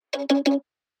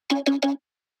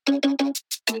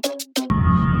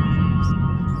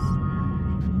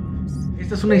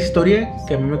Esta es una historia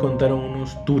que a mí me contaron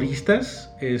unos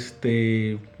turistas,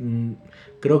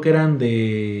 creo que eran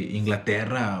de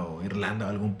Inglaterra o Irlanda o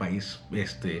algún país,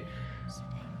 que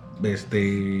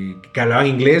hablaban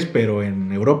inglés, pero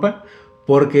en Europa,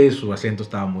 porque su acento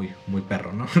estaba muy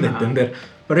perro, ¿no? De entender.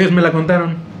 Pero ellos me la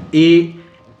contaron y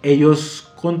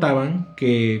ellos contaban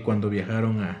que cuando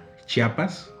viajaron a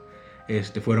Chiapas,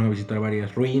 fueron a visitar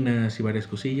varias ruinas y varias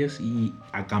cosillas y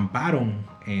acamparon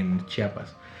en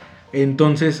Chiapas.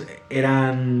 Entonces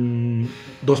eran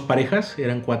dos parejas,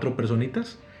 eran 4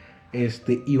 personitas.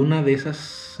 Y una de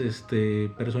esas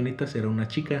personitas era una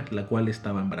chica, la cual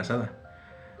estaba embarazada.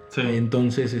 Sí.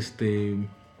 Entonces,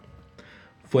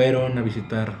 fueron a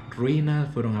visitar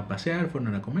ruinas, fueron a pasear,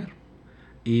 fueron a comer.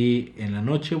 Y en la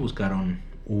noche buscaron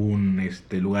un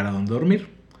lugar a donde dormir.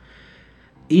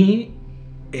 Y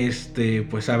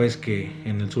pues sabes que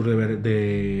en el sur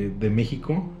de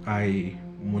México hay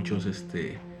muchos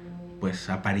pues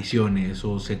apariciones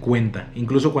o se cuenta.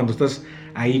 Incluso cuando estás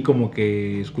ahí como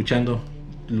que escuchando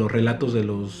los relatos de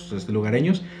los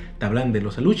lugareños, te hablan de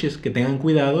los aluches, que tengan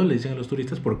cuidado, le dicen a los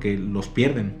turistas, porque los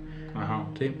pierden. Ajá.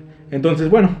 ¿Sí? Entonces,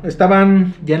 bueno,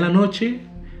 estaban ya en la noche,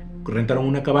 rentaron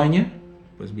una cabaña,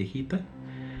 pues viejita,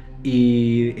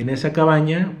 y en esa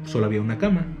cabaña solo había una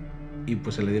cama, y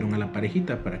pues se le dieron a la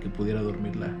parejita para que pudiera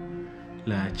dormir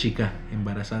la chica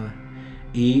embarazada.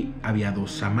 Y había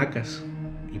 2 hamacas,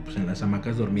 y pues en las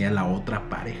hamacas dormía la otra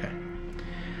pareja.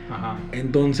 Ajá.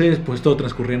 Entonces, pues todo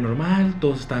transcurría normal,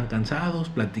 todos estaban cansados,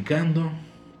 platicando,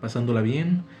 pasándola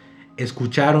bien.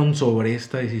 Escucharon sobre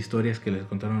estas historias que les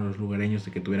contaron a los lugareños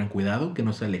de que tuvieran cuidado, que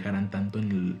no se alejaran tanto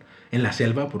en la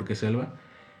selva, porque selva,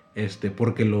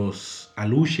 porque los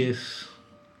aluches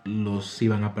los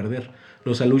iban a perder.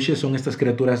 Los aluches son estas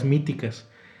criaturas míticas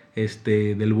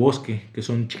del bosque, que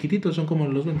son chiquititos, son como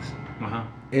los duendes. Ajá.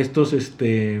 Estos,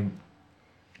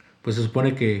 pues se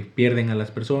supone que pierden a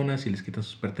las personas y les quitan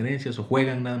sus pertenencias o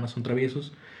juegan, nada más son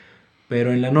traviesos.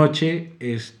 Pero en la noche,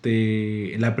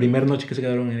 la primera noche que se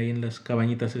quedaron ahí en las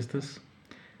cabañitas estas,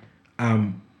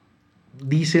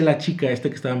 dice la chica que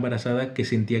estaba embarazada que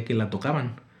sentía que la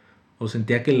tocaban o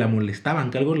sentía que la molestaban,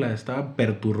 que algo la estaba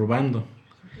perturbando.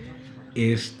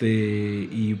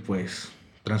 Y pues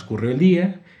transcurrió el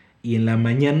día y en la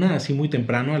mañana, así muy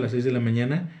temprano, a las 6 de la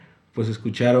mañana, pues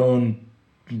escucharon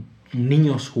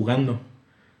niños jugando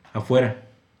afuera,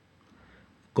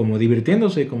 como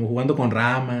divirtiéndose, como jugando con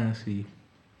ramas y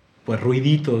pues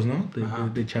ruiditos, ¿no?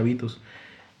 De chavitos.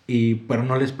 Pero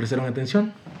no les prestaron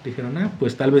atención. Dijeron,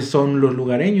 pues tal vez son los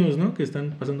lugareños, ¿no? Que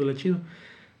están pasándola chido.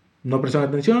 No prestaron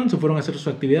atención, se fueron a hacer sus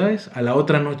actividades. A la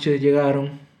otra noche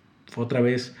llegaron, otra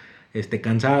vez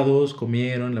cansados,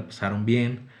 comieron, la pasaron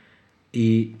bien.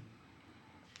 Y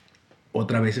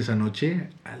otra vez esa noche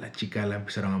a la chica la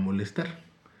empezaron a molestar.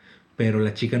 Pero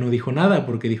la chica no dijo nada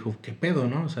porque dijo, ¿qué pedo,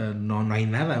 no? O sea, no hay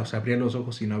nada. O sea, abría los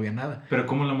ojos y no había nada. ¿Pero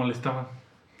cómo la molestaban?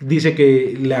 Dice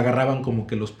que le agarraban como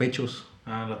que los pechos.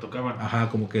 Ah, la tocaban. Ajá,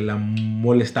 como que la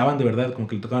molestaban de verdad, como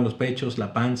que le tocaban los pechos,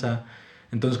 la panza.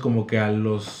 Entonces como que a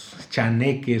los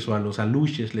chaneques o a los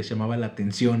aluches les llamaba la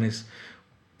atención,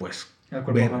 pues el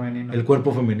cuerpo femenino. El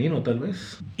cuerpo femenino tal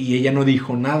vez. Y ella no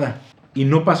dijo nada. Y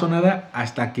no pasó nada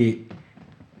hasta que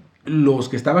los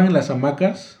que estaban en las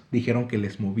hamacas dijeron que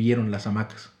les movieron las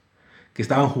hamacas. Que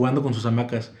estaban jugando con sus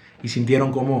hamacas y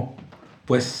sintieron como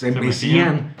pues se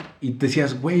mecían. Y te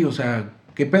decías, güey, o sea,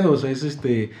 ¿qué pedo? O sea, es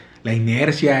la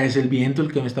inercia, es el viento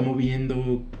el que me está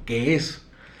moviendo, ¿qué es?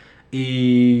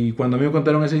 Y cuando a mí me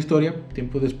contaron esa historia,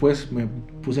 tiempo después me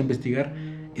puse a investigar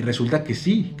y resulta que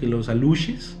sí, que los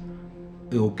aluches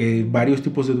o que varios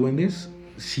tipos de duendes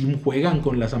sí juegan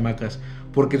con las hamacas,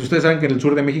 porque ustedes saben que en el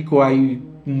sur de México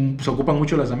se ocupan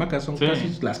mucho las hamacas, son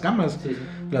casi las camas de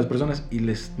las personas y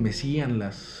les mecían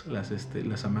las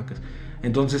hamacas.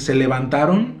 Entonces se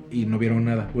levantaron y no vieron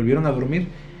nada, volvieron a dormir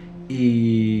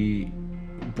y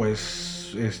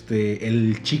pues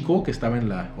el chico que estaba en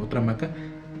la otra hamaca,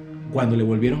 cuando le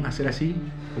volvieron a hacer así,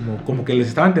 como que les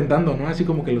estaban tentando, ¿no? Así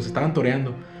como que los estaban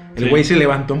toreando. El güey se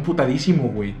levantó emputadísimo,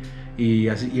 güey.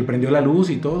 Y prendió la luz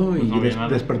y todo, pues y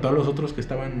despertó a los otros que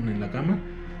estaban en la cama.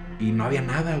 Y no había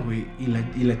nada, güey.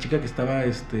 Y la chica que estaba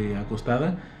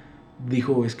acostada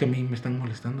dijo, es que a mí me están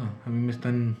molestando. A mí me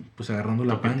están pues agarrando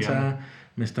la panza,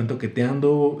 me están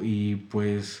toqueteando y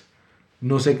pues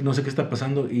no sé qué está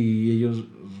pasando. Y ellos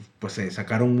pues se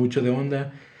sacaron mucho de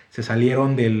onda. Se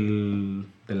salieron de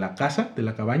la casa, de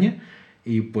la cabaña.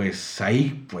 Y pues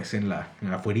ahí, pues en la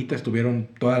afuerita estuvieron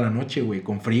toda la noche, güey,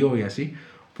 con frío y así.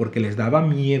 Porque les daba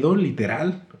miedo,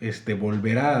 literal,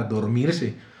 volver a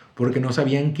dormirse. porque no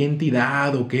sabían qué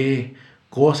entidad o qué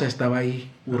cosa estaba ahí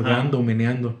hurgando,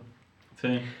 meneando.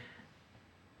 Sí.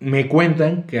 Me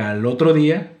cuentan que al otro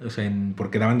día, o sea,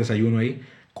 porque daban desayuno ahí,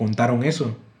 contaron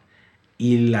eso.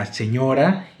 Y la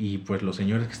señora y pues los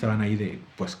señores que estaban ahí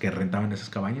pues que rentaban esas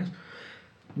cabañas,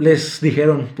 les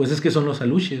dijeron, pues es que son los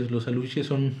aluches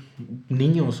son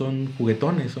niños, son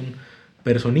juguetones, son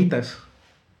personitas.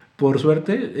 Por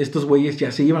suerte, estos güeyes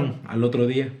ya se iban al otro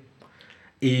día.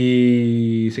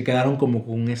 Y se quedaron como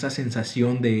con esa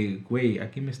sensación de, güey,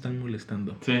 aquí me están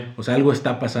molestando. Sí. O sea, algo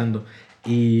está pasando.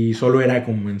 Y solo era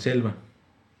como en selva.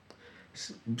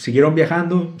 Siguieron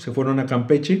viajando, se fueron a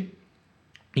Campeche.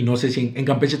 Y no sé si en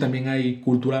Campeche también hay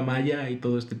cultura maya y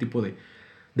todo este tipo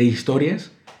de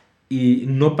historias. Y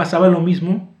no pasaba lo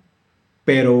mismo,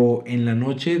 pero en la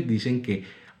noche dicen que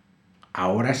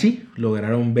ahora sí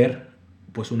lograron ver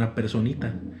pues una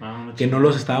personita que no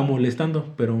los estaba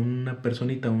molestando, pero una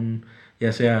personita,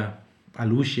 ya sea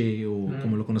aluche o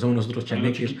como lo conocemos nosotros,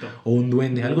 chaneques, o un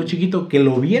duende, algo chiquito, que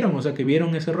lo vieron, o sea, que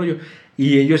vieron ese rollo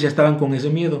y ellos ya estaban con ese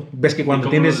miedo. Ves que cuando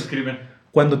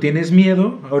tienes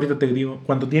miedo, ahorita te digo,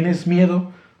 cuando tienes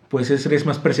miedo, pues eres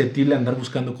más perceptible a andar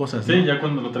buscando cosas, ¿no? Sí, ya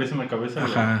cuando lo traes en la cabeza.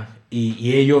 Ajá,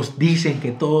 y ellos dicen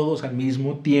que todos al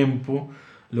mismo tiempo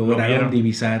lograron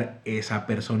divisar esa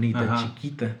personita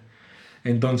chiquita.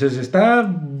 Entonces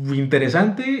está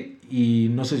interesante y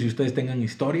no sé si ustedes tengan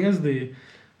historias de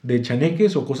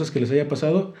chaneques o cosas que les haya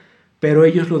pasado, pero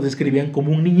ellos lo describían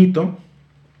como un niñito,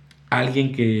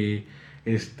 alguien que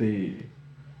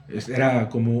era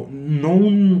como no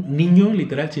un niño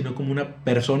literal, sino como una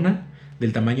persona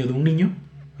del tamaño de un niño,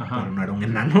 pero no era un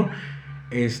enano,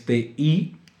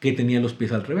 y que tenía los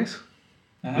pies al revés.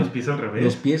 ¿Los pies al revés?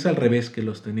 Los pies al revés que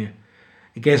los tenía.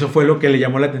 Y que eso fue lo que le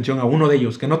llamó la atención a uno de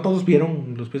ellos, que no todos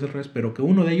vieron los pies al revés, pero que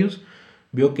uno de ellos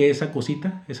vio que esa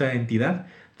cosita, esa entidad,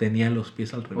 tenía los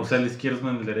pies al revés. O sea, el izquierdo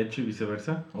en el derecho y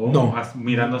viceversa. ¿O no,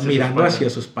 mirando hacia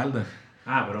su espalda.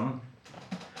 Ah, bro.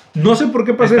 No sé por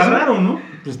qué pasa eso. Está raro, ¿no?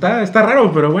 Está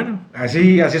raro, pero bueno,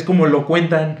 así es como lo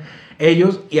cuentan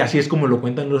ellos y así es como lo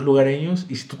cuentan los lugareños.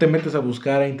 Y si tú te metes a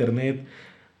buscar a internet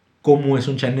cómo es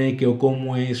un chaneque o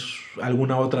cómo es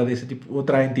alguna otra de ese tipo,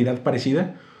 otra entidad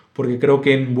parecida, porque creo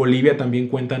que en Bolivia también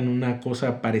cuentan una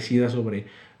cosa parecida sobre,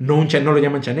 no lo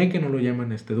llaman chaneque, no lo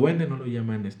llaman duende, no lo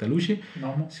llaman aluche,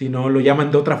 sino lo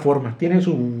llaman de otra forma, tienen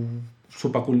su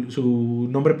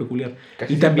nombre peculiar.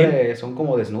 Casi y también son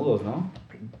como desnudos, ¿no?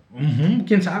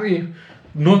 ¿Quién sabe?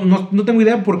 No tengo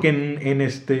idea porque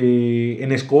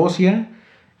en Escocia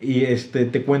y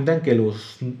te cuentan que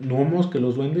los gnomos, que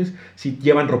los duendes sí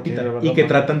llevan ropita y que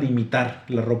tratan de imitar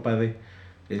la ropa de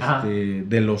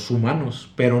los humanos,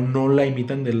 pero no la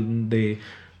imitan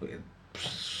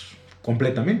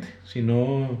completamente,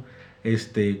 sino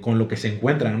con lo que se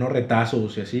encuentran, ¿no?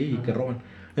 Retazos y así, y que roban.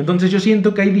 Entonces yo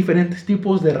siento que hay diferentes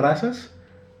tipos de razas,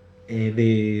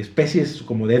 de especies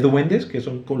como de duendes, que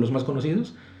son los más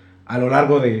conocidos, a lo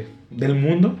largo del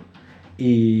mundo,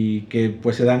 y que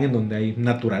pues se dan en donde hay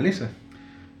naturaleza.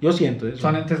 Yo siento eso.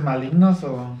 ¿Son entes malignos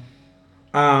o...?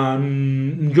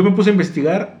 Yo me puse a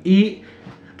investigar y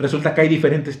resulta que hay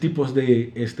diferentes tipos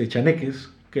de chaneques,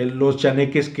 que los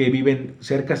chaneques que viven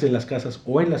cerca de las casas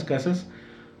o en las casas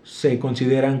se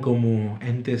consideran como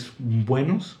entes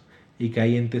buenos, y que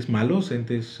hay entes malos,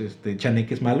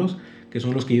 chaneques malos, que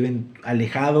son los que viven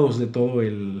alejados de todo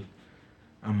el...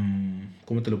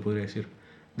 ¿cómo te lo podría decir?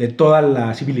 De toda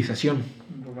la civilización.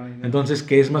 Entonces,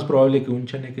 ¿qué es más probable que un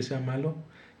chaneque sea malo?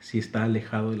 Si está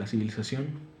alejado de la civilización,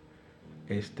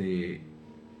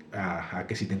 a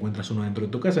que si te encuentras uno dentro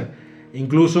de tu casa.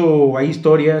 Incluso hay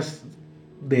historias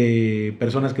de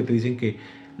personas que te dicen que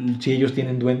si ellos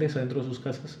tienen duendes adentro de sus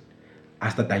casas,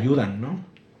 hasta te ayudan, ¿no?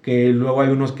 Que luego hay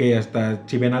unos que hasta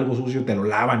si ven algo sucio te lo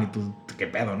lavan y tú, qué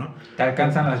pedo, ¿no? Te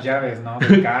alcanzan las llaves, ¿no?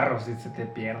 Del carro si se te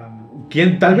pierdan.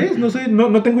 ¿Quién? Tal vez, no sé,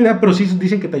 no tengo idea, pero sí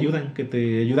dicen que te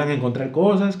ayudan a encontrar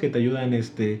cosas, que te ayudan,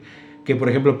 que por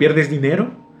ejemplo pierdes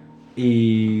dinero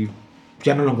y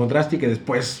ya no lo encontraste y que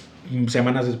después,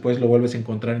 semanas después lo vuelves a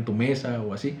encontrar en tu mesa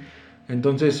o así.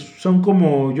 Entonces son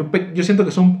como, yo siento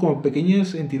que son como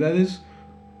pequeñas entidades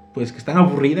pues que están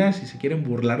aburridas y se quieren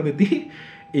burlar de ti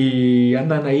y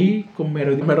andan ahí con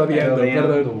merodeando.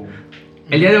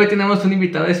 El día de hoy tenemos un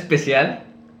invitado especial.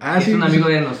 Es un amigo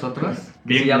de nosotros.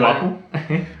 Bien guapo.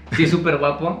 Sí, súper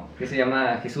guapo. Que se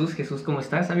llama Jesús. Jesús, ¿cómo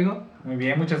estás, amigo? Muy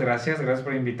bien, muchas gracias. Gracias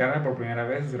por invitarme por primera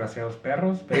vez, desgraciados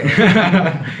perros. Pero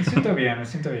me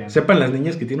siento bien. Sepan las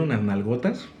niñas que tienen unas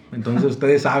nalgotas. Entonces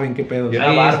ustedes saben qué pedo.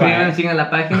 Sigan la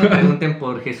página y pregunten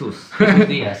por Jesús. Jesús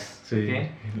Díaz. Sí.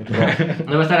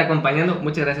 Nos va a estar acompañando.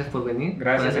 Muchas gracias por venir.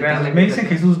 Gracias. Me dicen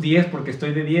Jesús 10 porque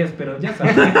estoy de 10, pero ya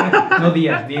sabes. No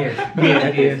días, 10.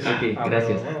 10. Ok,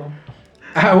 gracias.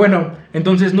 Bueno,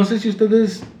 entonces no sé si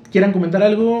ustedes quieran comentar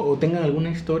algo o tengan alguna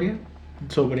historia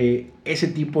sobre ese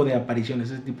tipo de apariciones,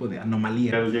 ese tipo de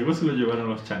anomalías. Al Diego se lo llevaron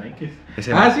los chaneques.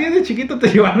 Sí, de chiquito te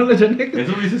llevaron los chaneques.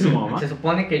 Eso dice su mamá. Se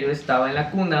supone que yo estaba en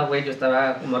la cuna, güey. Yo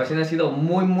estaba como recién nacido,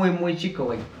 muy chico,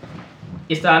 güey.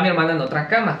 Y estaba mi hermana en otra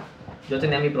cama. Yo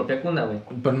tenía mi propia cuna, güey.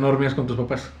 Pero no dormías con tus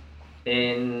papás.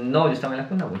 No, yo estaba en la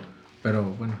cuna, güey. Pero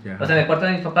bueno, ya. O sea, en el cuarto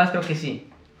de mis papás creo que sí.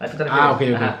 ¿A eso te refieres?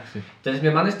 Ok. Sí. Entonces mi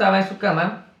hermano estaba en su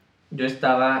cama, yo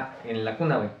estaba en la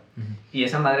cuna, güey. Y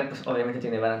esa madre, pues obviamente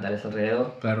tiene barandales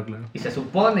alrededor. Claro. Y se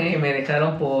supone que me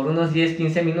dejaron por unos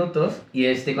 10-15 minutos.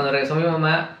 Y cuando regresó mi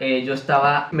mamá, yo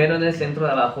estaba mero en el centro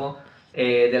de abajo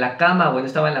de la cama, güey. No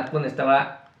estaba en la cuna,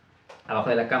 estaba abajo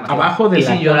de la cama. Abajo de la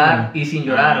cama. Y sin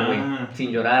llorar, güey.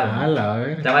 Sin llorar. A ver.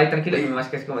 Estaba ahí tranquilo y mi mamá es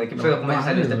que es como de, ¿qué pedo? ¿Cómo se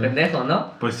salió este pendejo,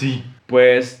 no? Pues sí.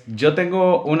 Pues yo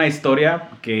tengo una historia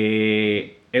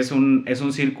que es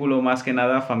un círculo más que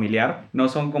nada familiar. No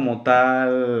son como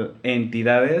tal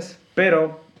entidades,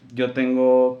 pero yo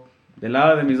tengo del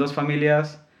lado de mis dos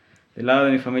familias, del lado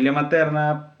de mi familia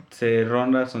materna,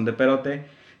 son de Perote.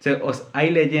 Hay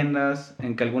leyendas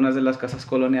en que algunas de las casas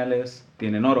coloniales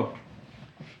tienen oro.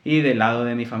 Y del lado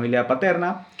de mi familia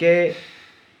paterna, que,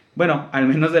 bueno, al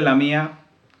menos de la mía,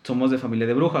 somos de familia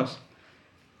de brujas.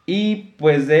 Y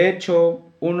pues de hecho,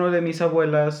 uno de mis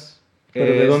abuelas...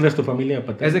 ¿Pero de dónde es tu familia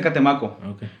paterna? Es de Catemaco,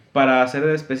 Okay. Para ser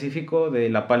específico, de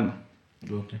La Palma.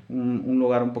 Okay. Un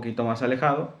lugar un poquito más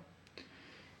alejado.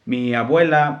 Mi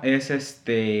abuela es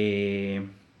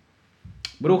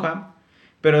bruja,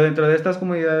 pero dentro de estas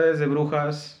comunidades de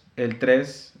brujas, el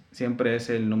 3 siempre es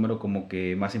el número como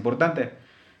que más importante.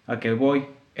 A que voy,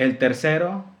 el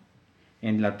tercero,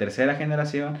 en la tercera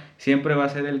generación, siempre va a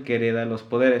ser el que hereda los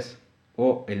poderes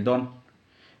o el don.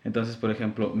 Entonces, por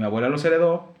ejemplo, mi abuela los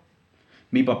heredó,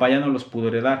 mi papá ya no los pudo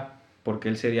heredar porque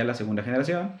él sería la segunda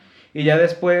generación, y ya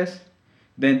después,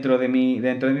 dentro de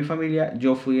mi familia,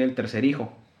 yo fui el tercer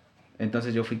hijo.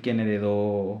 Entonces yo fui quien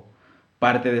heredó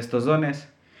parte de estos dones.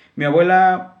 Mi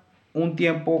abuela, un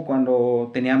tiempo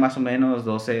cuando tenía más o menos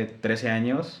 12, 13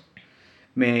 años,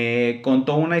 me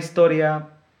contó una historia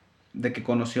de que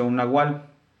conoció un nahual.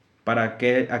 Para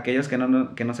que aquellos que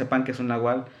no sepan qué es un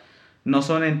nahual, no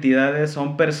son entidades,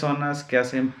 son personas que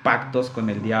hacen pactos con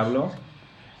el diablo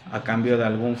a cambio de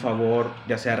algún favor,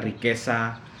 ya sea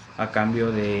riqueza, a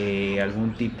cambio de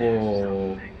algún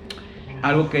tipo,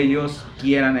 algo que ellos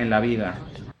quieran en la vida.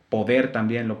 Poder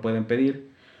también lo pueden pedir,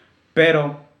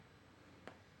 pero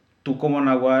tú como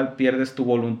nahual pierdes tu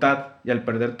voluntad, y al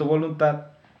perder tu voluntad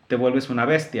te vuelves una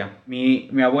bestia. Mi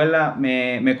abuela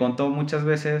me contó muchas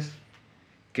veces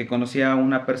que conocía a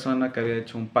una persona que había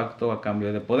hecho un pacto a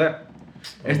cambio de poder.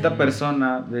 Esta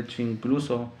persona, de hecho,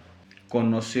 incluso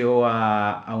conoció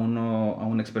a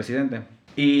un expresidente.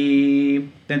 Y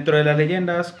dentro de las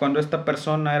leyendas, cuando esta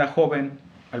persona era joven,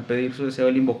 al pedir su deseo,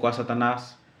 él invocó a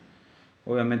Satanás,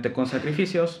 obviamente con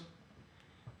sacrificios.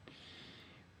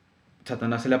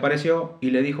 Satanás se le apareció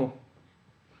y le dijo,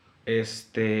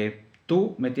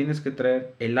 tú me tienes que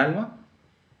traer el alma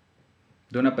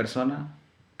de una persona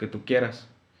que tú quieras.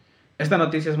 Esta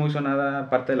noticia es muy sonada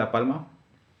parte de La Palma,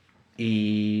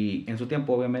 y en su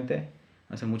tiempo, obviamente,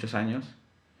 hace muchos años.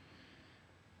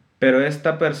 Pero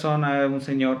esta persona, un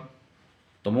señor,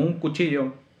 tomó un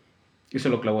cuchillo y se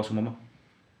lo clavó a su mamá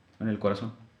en el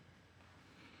corazón.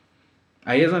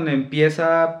 Ahí es donde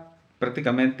empieza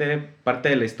prácticamente parte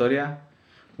de la historia.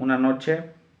 Una noche,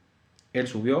 él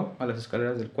subió a las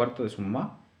escaleras del cuarto de su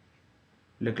mamá,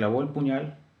 le clavó el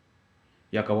puñal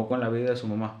y acabó con la vida de su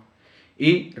mamá.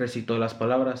 Y recitó las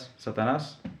palabras: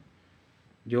 Satanás,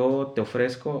 yo te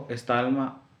ofrezco esta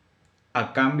alma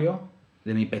a cambio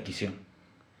de mi petición.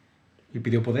 ¿Y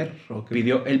pidió poder?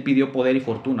 Él pidió poder y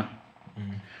fortuna.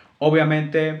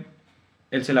 Obviamente,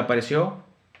 él se le apareció,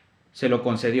 se lo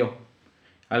concedió.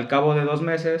 Al cabo de 2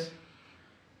 meses,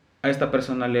 a esta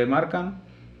persona le marcan,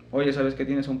 oye, ¿sabes que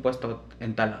tienes un puesto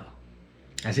en tal lado?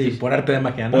 Así, por arte de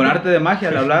magia, ¿no? Por arte de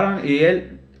magia le hablaron, y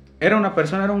él era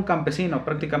un campesino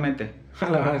prácticamente.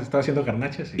 Estaba haciendo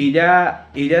garnachas. Y ya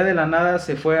de la nada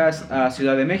se fue a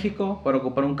Ciudad de México para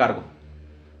ocupar un cargo.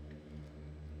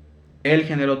 Él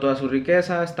generó toda su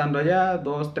riqueza estando allá,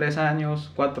 2, 3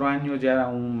 años, 4 años, ya era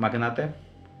un magnate.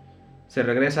 Se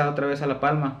regresa otra vez a La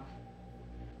Palma.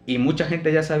 Y mucha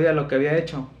gente ya sabía lo que había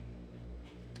hecho.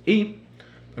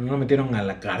 Pero no lo metieron a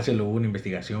la cárcel o hubo una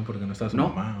investigación porque no estaba su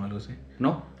mamá o algo así.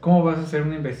 No. ¿Cómo vas a hacer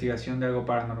una investigación de algo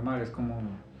paranormal? Es como...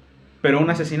 Pero un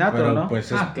asesinato, Pero ¿no?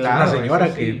 pues es Ah, claro, una señora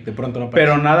eso sí. que de pronto no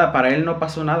Pero aparece. nada, para él no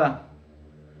pasó nada.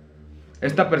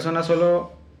 Esta persona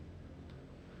solo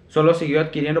siguió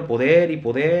adquiriendo poder y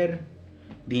poder,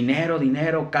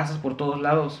 dinero, casas por todos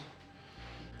lados.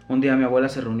 Un día mi abuela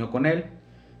se reunió con él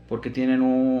porque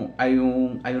hay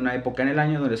una época en el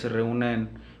año donde se reúnen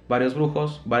varios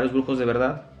brujos de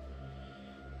verdad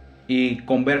y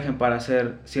convergen para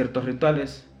hacer ciertos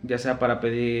rituales, ya sea para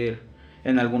pedir,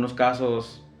 en algunos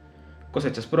casos,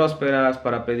 cosechas prósperas,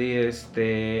 para pedir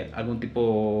algún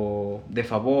tipo de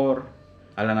favor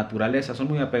a la naturaleza. Son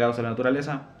muy apegados a la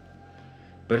naturaleza.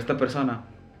 Pero esta persona,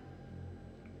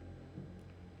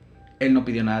 él no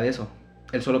pidió nada de eso.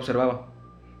 Él solo observaba.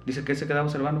 Dice que él se quedaba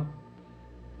observando.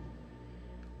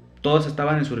 Todos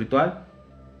estaban en su ritual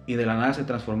y de la nada se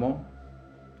transformó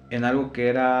en algo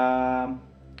que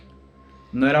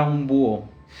no era un búho,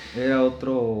 era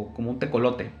otro, como un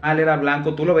tecolote. Él era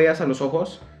blanco, tú lo veías a los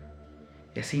ojos,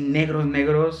 y así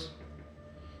negros,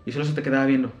 y solo se te quedaba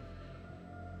viendo.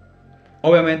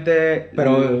 Obviamente...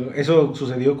 Pero eso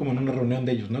sucedió como en una reunión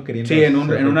de ellos, ¿no? Queriendo Sí, en hacer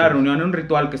una rituales. reunión, en un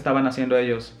ritual que estaban haciendo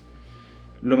ellos.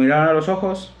 Lo miraron a los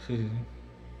ojos Sí, sí, sí.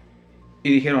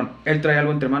 y dijeron, él trae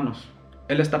algo entre manos,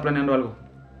 él está planeando algo.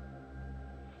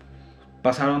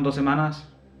 Pasaron 2 semanas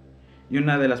y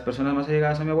una de las personas más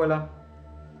allegadas a mi abuela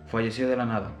falleció de la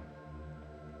nada.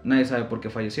 Nadie sabe por qué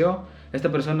falleció.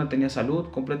 Esta persona tenía salud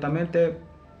completamente,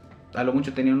 a lo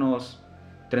mucho tenía unos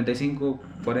 35,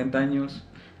 40 años.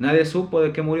 Nadie supo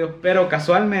de qué murió, pero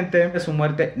casualmente de su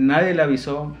muerte nadie le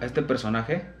avisó a este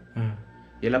personaje Ah.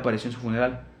 y él apareció en su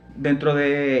funeral. Dentro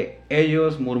de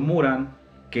ellos murmuran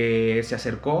que se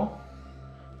acercó,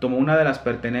 tomó una de las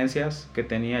pertenencias que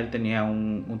tenía, él tenía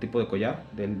un tipo de collar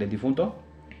del difunto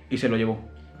y se lo llevó.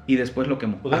 Y después lo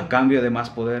quemó, ¿Poder? a cambio de más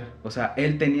poder. O sea,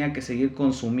 él tenía que seguir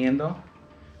consumiendo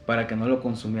para que no lo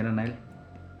consumieran a él.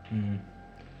 Mm.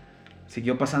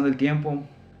 Siguió pasando el tiempo,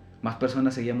 más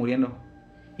personas seguían muriendo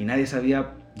y nadie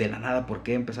sabía de la nada por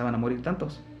qué empezaban a morir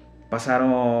tantos.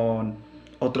 Pasaron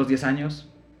otros 10 años,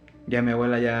 ya mi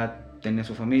abuela ya tenía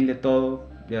su familia, todo,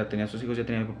 ya tenía sus hijos, ya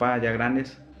tenía a mi papá, ya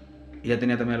grandes, y ya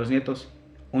tenía también a los nietos.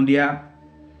 Un día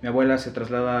mi abuela se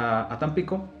traslada a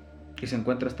Tampico y se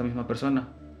encuentra esta misma persona.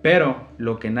 Pero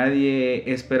lo que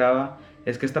nadie esperaba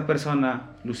es que esta persona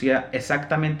lucía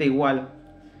exactamente igual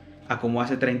a como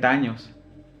hace 30 años.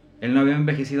 Él no había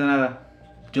envejecido nada.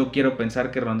 Yo quiero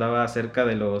pensar que rondaba cerca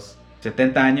de los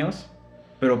 70 años,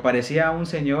 pero parecía un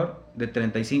señor de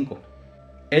 35.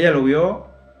 Ella lo vio,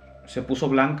 se puso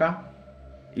blanca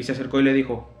y se acercó y le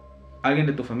dijo, alguien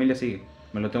de tu familia sigue,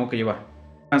 me lo tengo que llevar.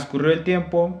 Transcurrió el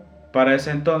tiempo, para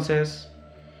ese entonces,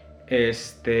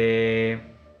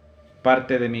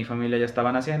 parte de mi familia ya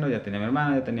estaba naciendo, ya tenía mi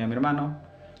hermana, ya tenía mi hermano,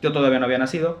 yo todavía no había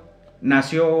nacido.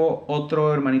 Nació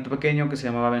otro hermanito pequeño que se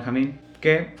llamaba Benjamín,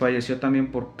 que falleció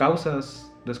también por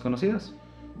causas desconocidas.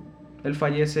 Él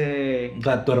fallece, O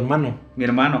sea, tu hermano. mi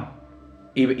hermano,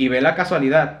 y ve la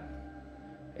casualidad,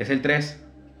 es el 3,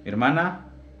 mi hermana,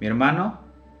 mi hermano,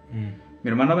 Mm. mi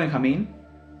hermano Benjamín,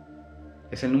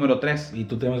 es el número 3. ¿Y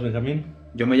tú te llamas Benjamín?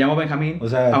 Yo me llamo Benjamín, O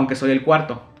sea- aunque soy el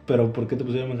 4, ¿Pero por qué te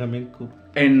pusieron Benjamín?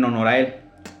 en honor a él.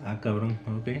 Ah, cabrón,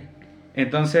 ok.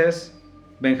 Entonces,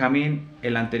 Benjamín,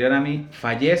 el anterior a mí,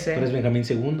 fallece. Tú eres Benjamín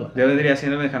segundo. Yo vendría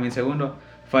siendo Benjamín II.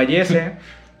 Fallece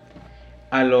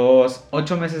a los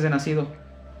 8 meses de nacido.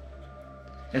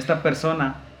 Esta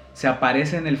persona se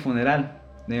aparece en el funeral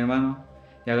de mi hermano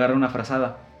y agarra una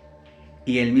frazada.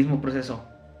 Y el mismo proceso,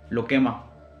 lo quema.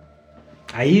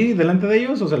 ¿Ahí delante de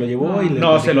ellos o se lo llevó?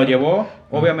 No, se lo llevó,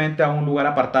 obviamente, a un lugar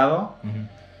apartado. Ujú.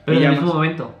 Pero Y en el ya mismo más-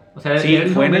 momento. O sea, Sí, el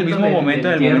fue en el mismo del- momento,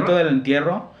 en del el momento entierro. del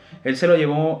entierro. Él se lo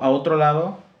llevó a otro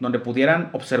lado donde pudieran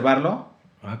observarlo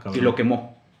Ah, cabrón. y lo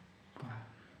quemó.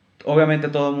 Obviamente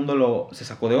todo el mundo se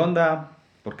sacó de onda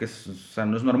porque o sea,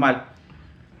 no es normal.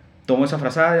 Tomó esa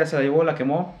frazada, ya se la llevó, la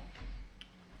quemó.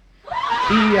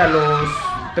 Y a los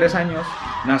 3 años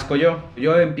nazco yo.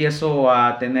 Yo empiezo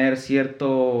a tener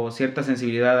cierta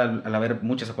sensibilidad al ver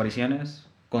muchas apariciones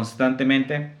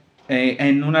constantemente.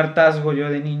 En un hartazgo yo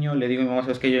de niño le digo a mi mamá,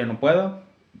 ¿sabes qué? Yo ya no puedo.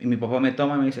 Y mi papá me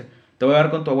toma y me dice, te voy a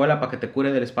dar con tu abuela para que te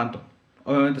cure del espanto.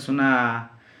 Obviamente es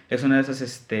una de esas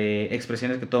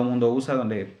expresiones que todo el mundo usa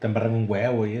donde... ¿Te embarran un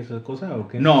huevo y esa cosa o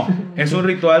qué? No, es un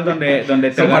ritual donde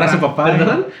te Se para su agarran, papá.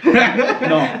 ¿Perdón?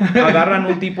 no, agarran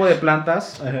un tipo de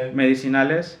plantas Ajá.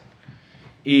 medicinales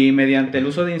y mediante el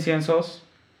uso de inciensos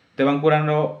te van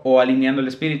curando o alineando el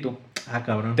espíritu, Ah,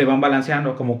 cabrón. te van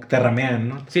balanceando. Como que te ramean,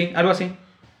 ¿no? Sí, algo así.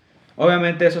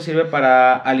 Obviamente eso sirve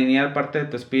para alinear parte de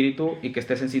tu espíritu y que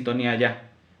estés en sintonía ya,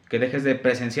 que dejes de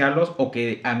presenciarlos o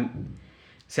que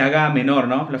se haga menor,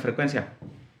 ¿no? La frecuencia.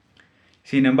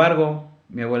 Sin embargo,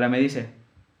 mi abuela me dice,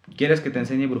 ¿quieres que te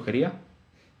enseñe brujería?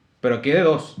 Pero aquí hay de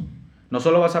dos. No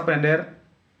solo vas a aprender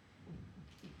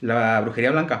la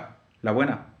brujería blanca, la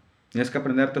buena. Tienes que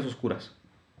aprender artes oscuras.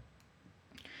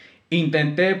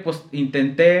 Intenté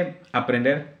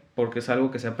aprender, porque es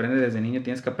algo que se aprende desde niño,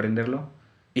 tienes que aprenderlo.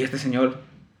 Y este señor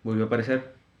volvió a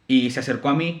aparecer. Y se acercó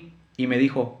a mí y me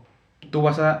dijo, tú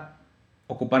vas a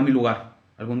ocupar mi lugar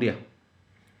algún día.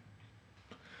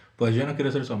 Pues yo no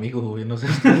quiero ser su amigo, güey, no sé.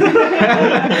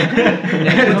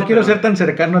 No quiero ser tan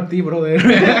cercano a ti,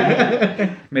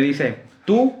 brother. Me dice,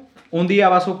 tú un día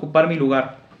vas a ocupar mi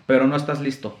lugar, pero no estás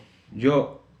listo.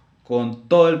 Yo, con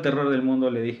todo el terror del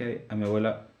mundo, le dije a mi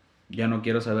abuela, ya no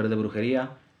quiero saber de brujería.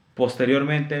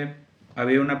 Posteriormente,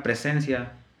 había una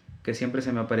presencia que siempre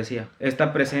se me aparecía.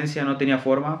 Esta presencia no tenía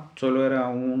forma, solo era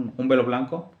un velo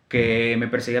blanco que me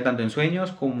perseguía tanto en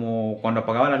sueños como cuando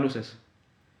apagaba las luces.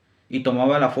 Y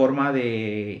tomaba la forma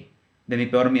de mi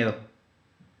peor miedo.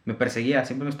 Me perseguía,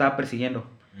 siempre me estaba persiguiendo.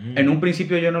 En un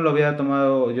principio yo no lo había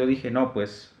tomado, yo dije, no,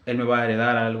 pues él me va a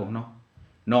heredar algo, no.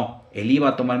 No, él iba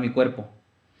a tomar mi cuerpo.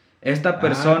 Esta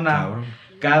persona, cabrón.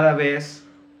 cada vez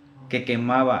que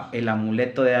quemaba el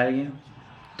amuleto de alguien,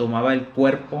 tomaba el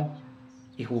cuerpo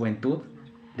y juventud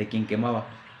de quien quemaba.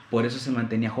 Por eso se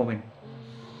mantenía joven.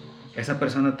 Esa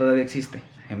persona todavía existe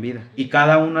en vida. Y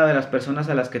cada una de las personas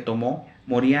a las que tomó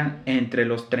morían entre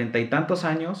los 30 y tantos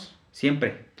años,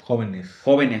 siempre.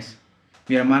 Jóvenes.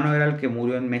 Mi hermano era el que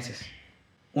murió en meses.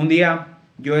 Un día,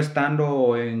 yo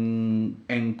estando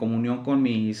en comunión con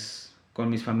mis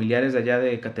familiares de allá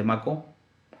de Catemaco,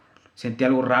 sentí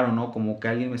algo raro, ¿no? Como que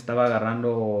alguien me estaba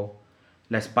agarrando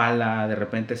la espalda, de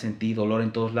repente sentí dolor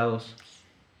en todos lados.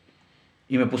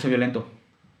 Y me puse violento.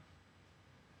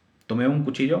 Tomé un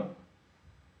cuchillo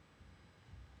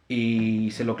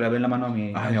y se lo clavé en la mano a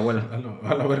mi abuela.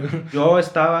 A la verga.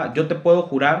 Yo te puedo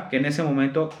jurar que en ese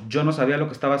momento yo no sabía lo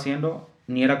que estaba haciendo,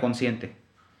 ni era consciente.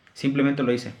 Simplemente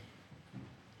lo hice.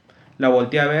 La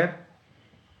volteé a ver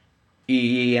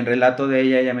y en relato de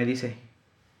ella me dice,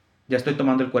 ya estoy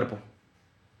tomando el cuerpo.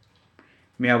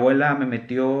 Mi abuela me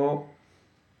metió,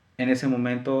 en ese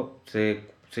momento se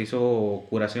hizo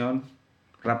curación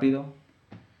rápido,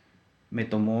 me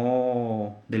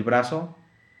tomó del brazo,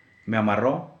 me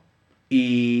amarró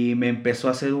y me empezó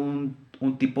a hacer un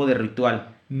tipo de ritual.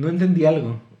 No entendí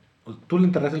algo. ¿Tú le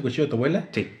enterraste el cuchillo a tu abuela?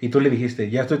 Sí. ¿Y tú le dijiste,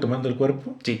 ya estoy tomando el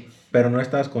cuerpo? Sí. ¿Pero no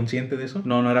estabas consciente de eso?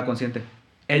 No era consciente.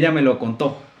 Ella me lo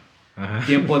contó. Ajá.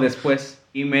 Tiempo después.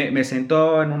 Y me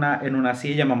sentó en una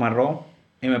silla, me amarró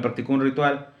y me practicó un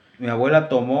ritual. Mi abuela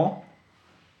tomó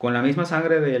con la misma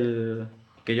sangre del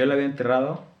que yo le había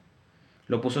enterrado,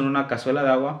 lo puso en una cazuela de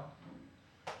agua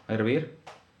a hervir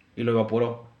y lo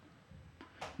evaporó.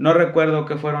 No recuerdo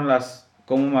qué fueron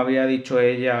cómo me había dicho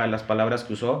ella las palabras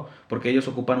que usó, porque ellos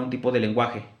ocupan un tipo de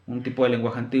lenguaje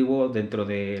antiguo dentro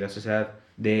de la sociedad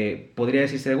podría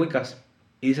decirse de Wiccas.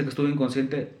 Y dice que estuve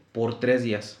inconsciente por 3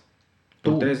 días.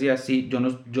 Por 3 días, sí, yo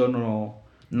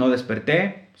no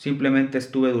desperté, simplemente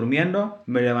estuve durmiendo,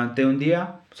 me levanté un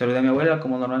día, saludé a mi abuela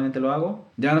como normalmente lo hago,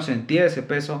 ya no sentía ese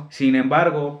peso, sin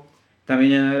embargo,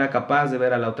 también ya no era capaz de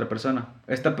ver a la otra persona.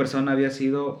 Esta persona había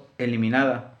sido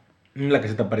eliminada. La que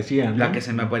se te aparecía, ¿no? La que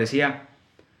se me aparecía.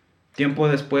 Tiempo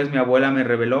después mi abuela me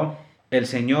reveló, el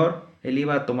Señor, Él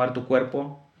iba a tomar tu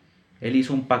cuerpo, Él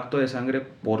hizo un pacto de sangre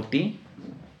por ti,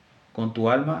 con tu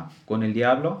alma, con el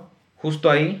diablo. Justo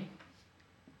ahí,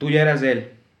 tú ya eras de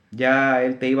Él, ya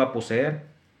Él te iba a poseer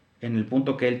en el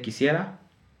punto que Él quisiera.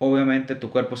 Obviamente tu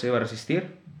cuerpo se iba a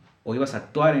resistir o ibas a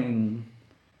actuar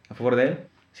a favor de Él.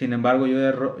 Sin embargo, yo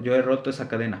he roto esa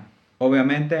cadena.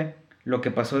 Obviamente, lo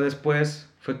que pasó después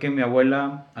fue que mi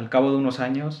abuela, al cabo de unos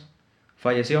años,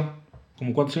 falleció.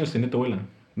 ¿Cómo cuántos años tenía tu abuela?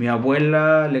 Mi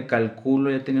abuela, le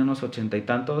calculo, ya tenía unos 80 y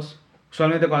tantos.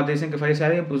 Usualmente cuando te dicen que fallece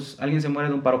alguien, pues alguien se muere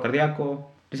de un paro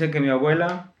cardíaco. Dicen que mi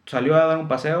abuela salió a dar un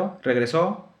paseo,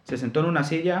 regresó, se sentó en una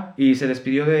silla y se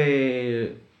despidió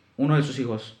de uno de sus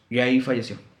hijos. Y ahí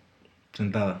falleció.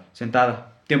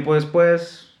 Sentada. Tiempo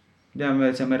después,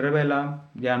 se me revela,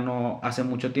 ya no hace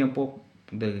mucho tiempo,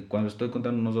 de cuando estoy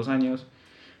contando unos 2 años,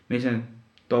 me dicen,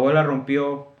 tu abuela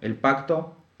rompió el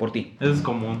pacto por ti. Eso es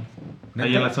común. ¿Neta?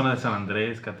 Ahí en la zona de San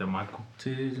Andrés, Catemaco.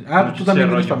 Sí. Ah, Mucho tú también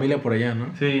ese tienes rollo. familia por allá,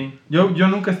 ¿no? Sí, yo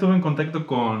nunca estuve en contacto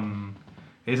con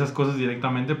esas cosas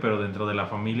directamente, pero dentro de la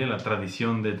familia la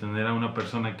tradición de tener a una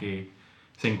persona que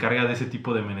se encarga de ese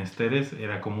tipo de menesteres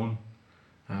era común.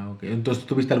 Ah, ok. Entonces,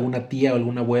 ¿tuviste alguna tía o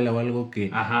alguna abuela o algo que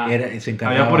Ajá. se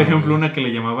encargaba? Había, por ejemplo, una que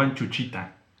le llamaban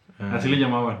Chuchita. Ah. Así le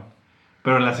llamaban.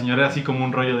 Pero la señora era así como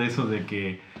un rollo de eso de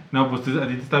que, no, pues a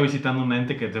ti te está visitando un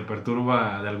ente que te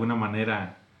perturba de alguna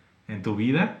manera en tu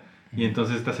vida. Y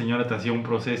entonces esta señora te hacía un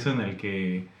proceso en el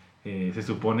que se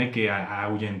supone que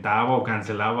ahuyentaba o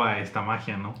cancelaba esta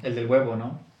magia, ¿no? El del huevo,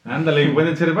 ¿no? Ándale,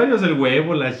 pueden ser varios, el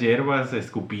huevo, las hierbas,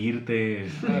 escupirte,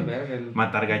 A ver, el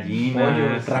matar gallinas,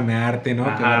 pollos, Ramearte, ¿no? Que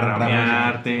ajá, agarran ramas.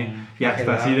 ramearte, y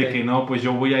hasta así de Flagelarte. que no, pues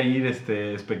yo voy a ir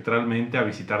espectralmente a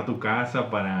visitar tu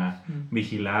casa para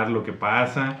vigilar lo que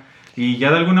pasa, y ya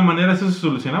de alguna manera eso se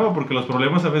solucionaba porque los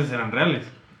problemas a veces eran reales.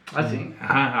 Ah, sí.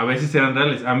 Ajá, a veces eran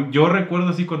reales. Yo recuerdo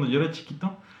así cuando yo era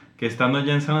chiquito, que estando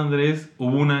allá en San Andrés,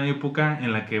 hubo una época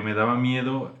en la que me daba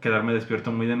miedo quedarme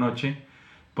despierto muy de noche,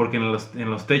 porque en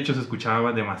los techos se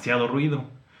escuchaba demasiado ruido,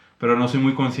 pero no soy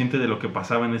muy consciente de lo que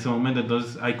pasaba en ese momento,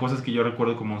 entonces hay cosas que yo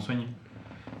recuerdo como un sueño.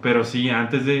 Pero sí,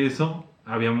 antes de eso,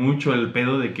 había mucho el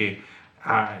pedo de que,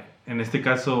 en este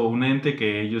caso, un ente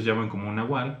que ellos llaman como un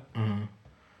nahual, Ajá.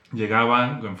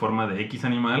 llegaba en forma de X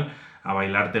animal a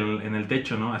bailarte en el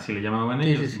techo, ¿no? Así le llamaban Sí,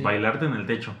 ellos, sí, sí. bailarte en el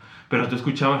techo. Pero tú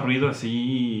escuchabas ruido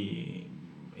así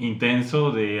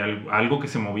intenso de algo que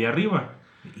se movía arriba.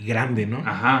 Y grande, ¿no?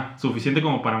 Ajá, suficiente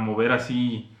como para mover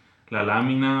así la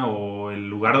lámina o el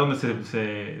lugar donde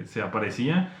se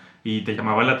aparecía y te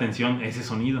llamaba la atención ese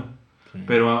sonido. Sí.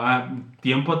 Pero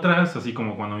tiempo atrás, así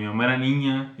como cuando mi mamá era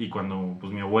niña y cuando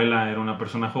pues, mi abuela era una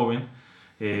persona joven,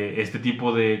 este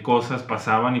tipo de cosas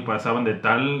pasaban y pasaban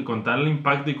con tal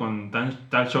impacto y con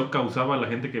tal shock causaba a la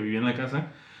gente que vivía en la casa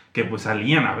que pues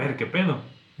salían a ver qué pedo.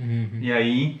 Ujú. Y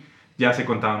ahí ya se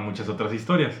contaban muchas otras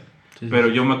historias. Sí, sí, Pero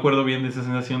sí. yo me acuerdo bien de esa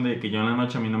sensación de que yo en la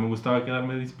noche a mí no me gustaba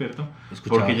quedarme despierto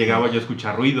Escuchabas. porque llegaba yo a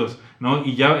escuchar ruidos, ¿no?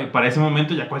 Y ya para ese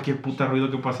momento ya cualquier puta ruido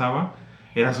que pasaba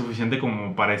era suficiente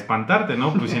como para espantarte,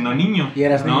 ¿no? Pues siendo niño, Y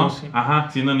eras ¿no? niño, sí. Ajá,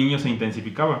 siendo niño se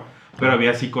intensificaba. Pero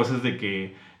había así cosas de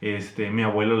que mi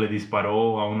abuelo le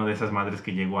disparó a una de esas madres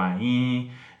que llegó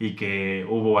ahí y que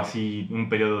hubo así un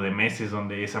periodo de meses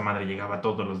donde esa madre llegaba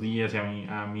todos los días y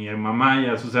a mi mamá y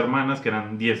a sus hermanas, que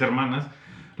eran 10 hermanas,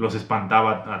 los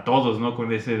espantaba a todos, ¿no?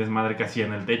 Con ese desmadre que hacía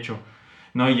en el techo,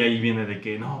 ¿no? Y ahí viene de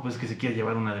que, no, pues que se quiere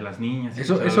llevar una de las niñas. y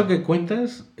Eso, pues, eso que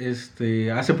cuentas,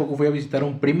 hace poco fui a visitar a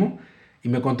un primo y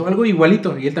me contó algo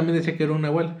igualito. Y él también decía que era un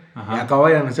nahual. Ajá. Acababa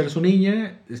de nacer su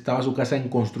niña, estaba su casa en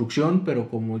construcción, pero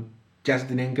como ya se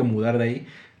tenían que mudar de ahí,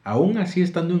 aún así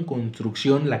estando en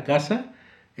construcción la casa,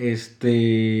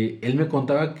 él me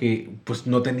contaba que pues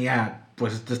no tenía,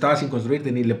 pues estaba sin construir,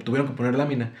 ni le tuvieron que poner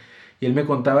lámina. Y él me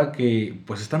contaba que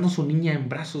pues estando su niña en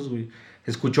brazos, güey,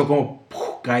 escuchó como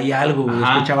caía algo, güey,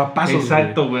 Ajá, escuchaba pasos.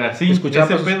 exacto, güey, así, Escuchaba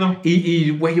ese pasos. pedo.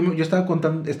 Güey, yo estaba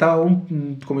contando,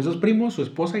 con mis dos primos, su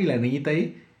esposa y la niñita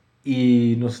ahí,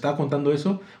 y nos estaba contando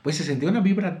eso. Güey, se sentía una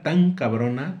vibra tan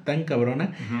cabrona,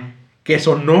 Ujú. que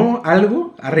sonó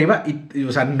algo arriba,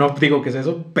 o sea, no digo que es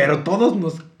eso, pero todos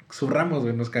nos zurramos,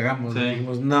 güey, nos cagamos. Sí.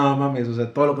 Dijimos, no mames, o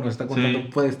sea, todo lo que nos está contando Sí.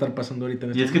 puede estar pasando ahorita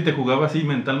en Y es que te jugaba así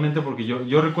mentalmente porque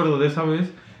yo recuerdo de esa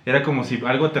vez, era como si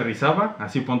algo aterrizaba,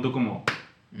 así pon tú como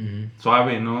Ujú.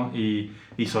 suave, ¿no? Y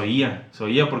se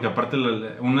oía porque aparte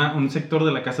un sector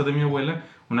de la casa de mi abuela,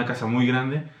 una casa muy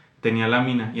grande, tenía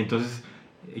lámina y entonces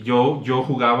yo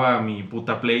jugaba mi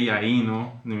puta Play ahí,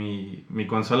 ¿no? Mi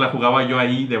consola jugaba yo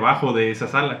ahí debajo de esa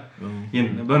sala. Y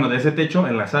bueno, de ese techo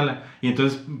en la sala. Y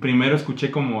entonces primero escuché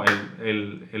como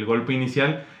el golpe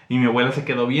inicial y mi abuela se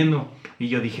quedó viendo. Y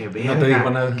yo dije, verga, No te dijo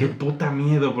nada. qué puta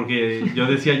miedo. Porque yo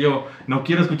decía no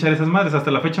quiero escuchar esas madres. Hasta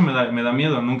la fecha me da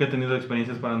miedo. Nunca he tenido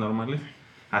experiencias paranormales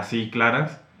así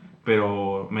claras.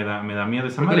 Pero me da miedo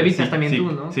esa Porque madre. le evitas Sí, también sí,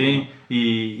 tú, ¿no? Sí,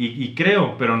 y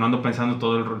creo, pero no ando pensando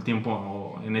todo el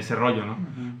tiempo en ese rollo, ¿no?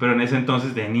 Pero en ese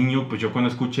entonces de niño, pues yo cuando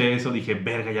escuché eso dije,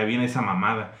 verga, ya viene esa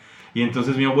mamada. Y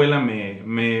entonces mi abuela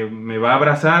me va a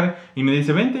abrazar y me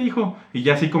dice, vente, hijo. Y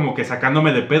ya así como que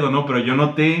sacándome de pedo, ¿no? Pero yo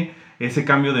noté ese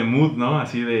cambio de mood, ¿no?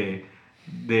 Así de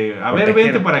a ver, Proteger.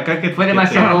 vente para acá. Fue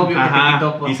demasiado obvio que te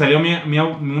quitó, pues. Y salió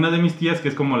una de mis tías, que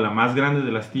es como la más grande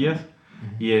de las tías,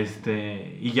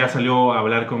 y ya salió a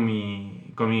hablar con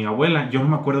mi abuela. Yo no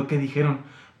me acuerdo qué dijeron,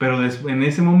 pero en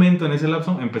ese momento, en ese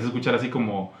lapso, empecé a escuchar así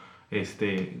como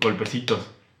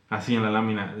golpecitos, así en la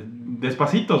lámina,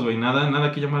 despacitos, güey,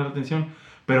 nada que llamar la atención,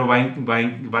 pero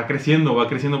va creciendo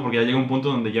porque ya llega un punto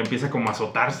donde ya empieza como a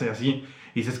azotarse así,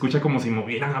 y se escucha como si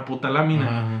movieran la puta lámina,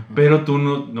 Ajá. pero tú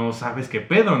no sabes qué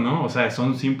pedo, ¿no? O sea,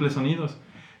 son simples sonidos.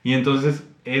 Y entonces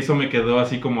eso me quedó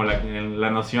así como la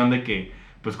noción de que,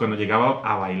 pues cuando llegaba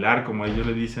a bailar, como ellos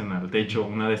le dicen, al techo,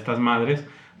 una de estas madres,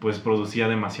 pues producía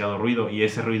demasiado ruido. Y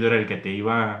ese ruido era el que te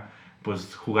iba,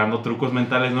 pues, jugando trucos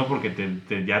mentales, ¿no? Porque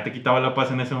ya te quitaba la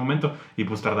paz en ese momento. Y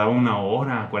pues tardaba 1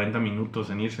 hora, 40 minutos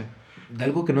en irse. De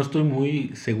algo que no estoy muy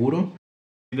seguro.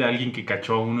 De alguien que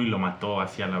cachó a uno y lo mató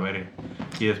así a la verga.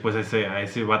 Y después a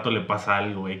ese vato le pasa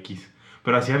algo X.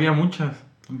 Pero así había muchas.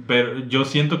 Pero yo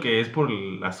siento que es por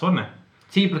la zona.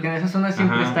 Sí, porque en esa zona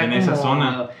siempre Ajá, está en como... esa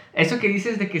zona. Eso que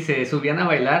dices de que se subían a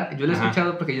bailar, yo lo he Ajá.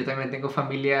 escuchado porque yo también tengo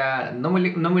familia no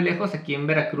muy lejos, aquí en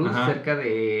Veracruz, Ajá. cerca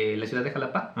de la ciudad de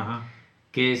Jalapa, Ajá.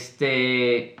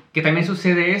 que también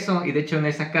sucede eso, y de hecho en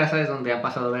esa casa es donde han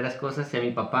pasado varias cosas, y a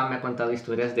mi papá me ha contado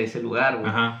historias de ese lugar, güey.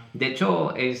 Ajá. De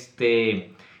hecho, eso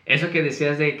que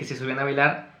decías de que se subían a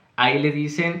bailar, ahí le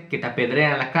dicen que te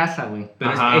apedrean la casa, güey.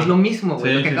 Pero Ajá. es lo mismo,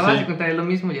 güey. Sí, Lo que sí, acabas sí. de contar es lo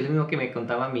mismo, y es lo mismo que me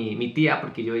contaba mi tía,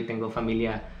 porque yo hoy tengo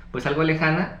familia, pues algo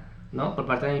lejana, ¿no? Por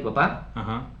parte de mi papá.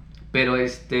 Ajá. Pero,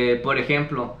 por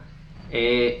ejemplo,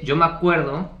 yo me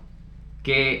acuerdo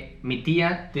que mi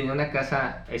tía tenía una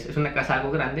casa, es una casa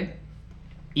algo grande,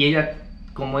 y ella,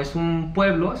 como es un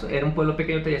pueblo, era un pueblo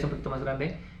pequeño, ya es un poquito más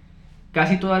grande,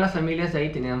 casi todas las familias de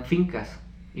ahí tenían fincas,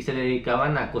 y se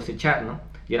dedicaban a cosechar, ¿no?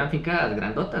 Y eran fincas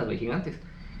grandotas, güey, gigantes.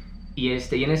 Y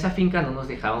en esa finca no nos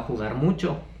dejaban jugar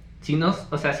mucho. Sí nos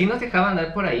dejaban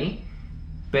andar por ahí,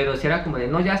 pero si era como de,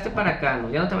 no, ya esté para acá, no,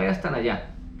 ya no te vayas tan allá.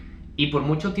 Y por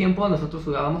mucho tiempo nosotros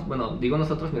jugábamos, bueno, digo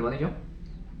nosotros, mi hermano y yo,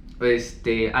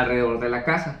 alrededor de la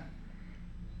casa.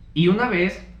 Y una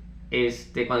vez,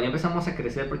 cuando ya empezamos a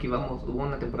crecer, porque hubo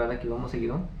una temporada que íbamos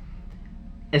seguido,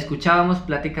 escuchábamos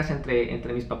pláticas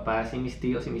entre mis papás y mis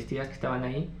tíos y mis tías que estaban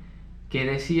ahí, que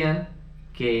decían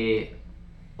que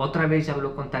otra vez ya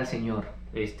habló con tal señor,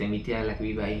 mi tía la que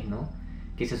vive ahí, ¿no?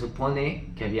 Que se supone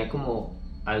que había como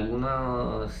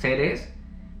algunos seres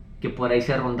que por ahí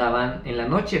se rondaban en la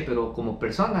noche, pero como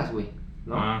personas, güey,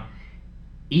 ¿no? Ah.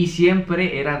 Y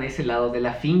siempre era de ese lado de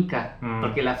la finca, Mm.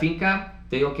 porque la finca,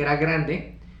 te digo que era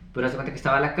grande, pero hace cuenta que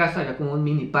estaba la casa, había como un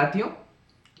mini patio,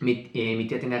 mi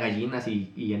tía tenía gallinas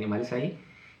y animales ahí,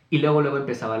 y luego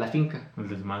empezaba la finca. El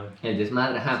desmadre. El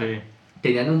desmadre, ajá. Sí.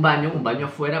 Tenían un baño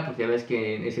afuera, porque ya ves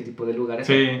que en ese tipo de lugares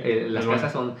Sí, las el baño.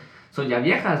 casas son ya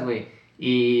viejas, güey.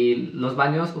 Y los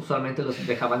baños usualmente los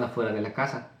dejaban afuera de la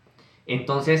casa.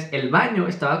 Entonces el baño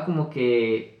estaba como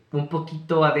que un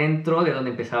poquito adentro de donde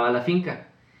empezaba la finca.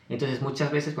 Entonces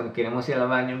muchas veces cuando queríamos ir al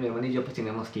baño, mi hermano y yo pues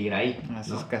teníamos que ir ahí,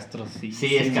 Eso ¿no? es castrosísimo.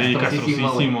 Sí, es Sí,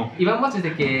 castrosísimo, güey. castrosísimo. Íbamos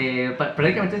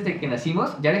prácticamente desde que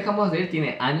nacimos, ya dejamos de ir,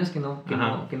 tiene años que no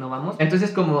vamos.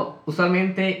 Entonces como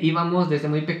usualmente íbamos desde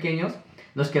muy pequeños,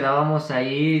 nos quedábamos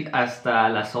ahí hasta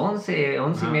las 11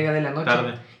 y media de la noche.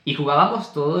 Tarde. Y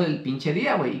jugábamos todo el pinche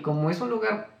día, güey. Y como es un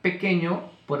lugar pequeño,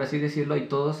 por así decirlo, y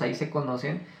todos ahí se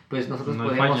conocen, pues nosotros No hay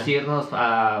podemos falla. irnos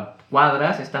a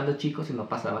cuadras estando chicos y no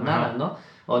pasaba Ajá. nada, ¿no?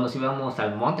 O nos íbamos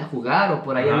al monte a jugar, o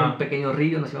por ahí Ajá. a un pequeño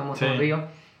río, nos íbamos Sí. a un río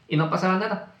y no pasaba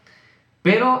nada.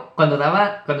 Pero cuando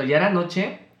ya era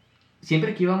noche,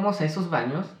 siempre que íbamos a esos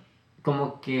baños,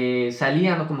 como que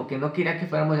salían o como que no quería que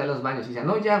fuéramos ya a los baños. Y decían,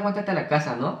 no, ya aguántate a la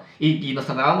casa, ¿no? Y nos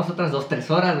tardábamos otras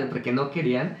 2-3 horas, güey, porque no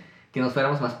querían que nos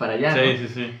fuéramos más para allá, ¿no? Sí, sí,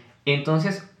 sí.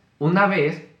 Entonces, una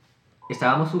vez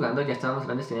estábamos jugando, ya estábamos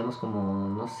grandes, teníamos como,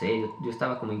 no sé, yo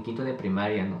estaba como en quinto de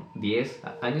primaria, ¿no? 10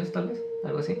 años tal vez,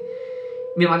 algo así.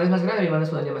 Mi hermano es más grande, mi hermano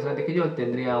es un año más grande que yo,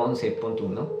 tendría 11, pon tú,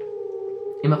 ¿no?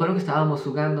 Y me acuerdo que estábamos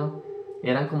jugando,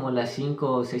 eran como las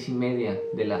 5 o 6 y media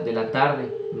de la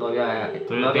tarde, no había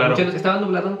Claro. mucha luz, estaba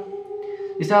nublado,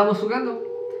 y estábamos jugando.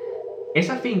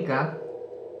 Esa finca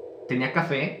tenía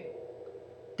café,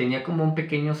 tenía como un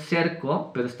pequeño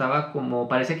cerco, pero estaba como,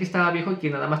 parecía que estaba viejo y que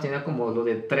nada más tenía como lo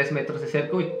de 3 metros de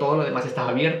cerco y todo lo demás estaba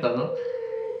abierto, ¿no?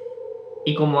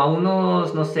 Y como a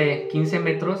unos, no sé, 15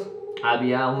 metros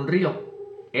había un río.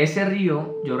 Ese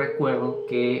río, yo recuerdo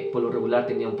que por lo regular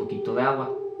tenía un poquito de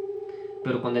agua,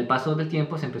 pero con el paso del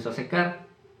tiempo se empezó a secar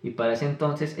y para ese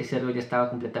entonces ese río ya estaba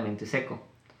completamente seco.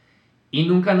 Y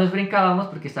nunca nos brincábamos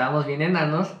porque estábamos bien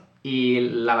enanos y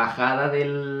la bajada de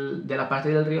la parte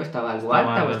del río estaba algo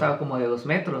alta, o estaba como de 2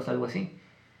 metros, algo así.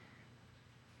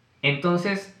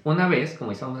 Entonces, una vez,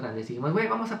 como estábamos grandes, dijimos, güey,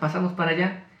 vamos a pasarnos para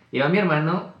allá. Iba mi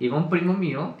hermano, iba un primo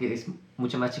mío, que es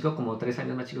mucho más chico, como 3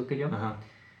 años más chico que yo. Ajá.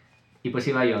 Y pues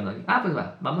iba yo, ¿no? Pues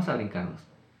vamos a brincarnos.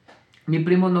 Mi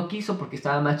primo no quiso porque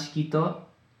estaba más chiquito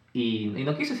y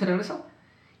no quiso y se regresó.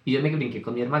 Y yo me brinqué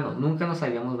con mi hermano. Nunca nos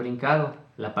habíamos brincado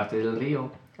la parte del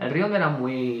río. El río no era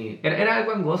muy... Era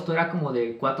algo angosto, era como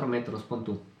de 4 metros, pon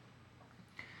tú.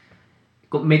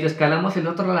 Medio escalamos el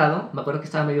otro lado. Me acuerdo que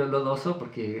estaba medio lodoso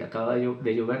porque acababa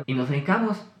de llover. Y nos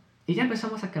brincamos. Y ya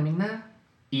empezamos a caminar.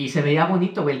 Y se veía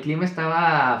bonito, güey. El clima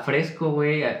estaba fresco,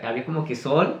 güey. Había como que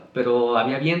sol, pero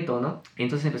había viento, ¿no?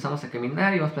 Entonces empezamos a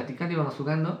caminar, íbamos platicando, íbamos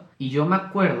jugando. Y yo me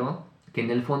acuerdo que en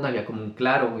el fondo había como un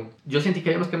claro, güey. Yo sentí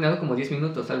que habíamos caminado como 10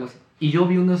 minutos, algo así. Y yo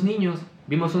vi unos niños.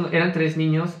 Eran 3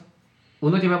 niños.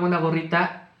 Uno llevaba una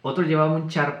gorrita, otro llevaba un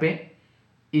charpe.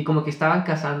 Y como que estaban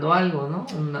cazando algo, ¿no?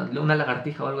 Una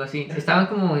lagartija o algo así. Estaban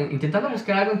como intentando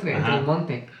buscar algo entre el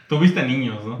monte. Tú viste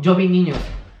niños, ¿no? Yo vi niños.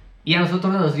 Y a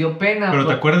nosotros nos dio pena. ¿Pero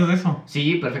te acuerdas de eso?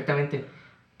 Sí, perfectamente.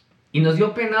 Y nos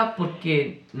dio pena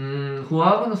porque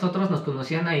jugábamos nosotros, nos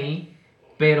conocían ahí,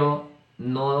 pero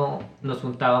no nos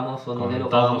juntábamos o no Con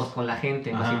dialogábamos todos. con la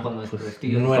gente, más Ajá, bien con nuestros pues,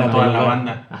 tíos. no era Con toda la lugar.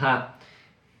 banda. Ajá.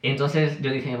 Entonces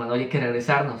yo dije a mi hermano, oye, hay que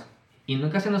regresarnos. Y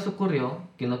nunca se nos ocurrió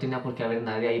que no tenía por qué haber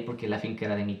nadie ahí porque la finca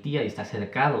era de mi tía y está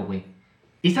cercado, güey.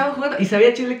 Y estábamos jugando y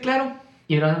sabía chile claro.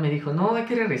 Y mi hermano me dijo, no, hay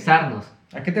que regresarnos.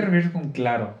 ¿A qué te refieres con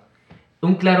claro?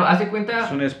 Un claro, haz de cuenta...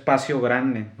 Es un espacio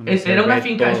grande. donde se Era una ve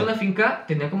finca, todo. es una finca,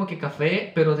 tenía como que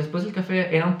café, pero después del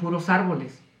café eran puros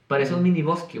árboles. Parecía un mini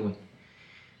bosque, güey.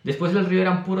 Después del río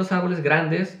eran puros árboles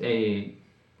grandes,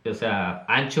 o sea,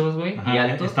 anchos, güey, y Ajá,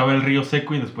 altos. estaba el río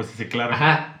seco y después ese claro.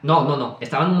 Ajá, no.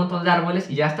 Estaban un montón de árboles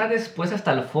y ya hasta después,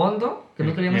 hasta el fondo, que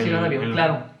nunca habíamos llegado, había un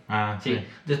claro. Ah, Sí. sí.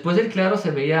 Después del claro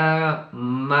se veía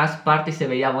más parte y se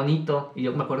veía bonito. Y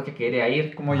yo me acuerdo que quería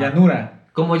ir. Como Ajá. llanura.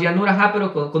 Como llanura, ajá,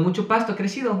 pero con mucho pasto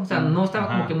crecido. O sea, no estaba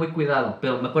Ajá. como que muy cuidado.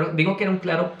 Pero me acuerdo, digo que era un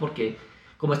claro porque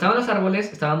como estaban los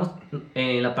árboles, estábamos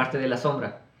en la parte de la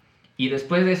sombra. Y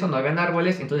después de eso no habían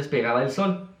árboles, entonces pegaba el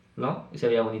sol, ¿no? Y se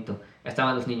veía bonito.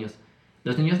 Estaban los niños.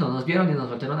 Los niños no nos vieron ni nos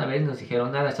voltearon a ver ni nos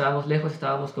dijeron nada. Estábamos lejos,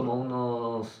 estábamos como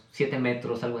unos 7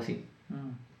 metros, algo así.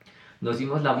 Nos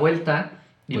dimos la vuelta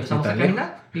y Pues empezamos ni a tan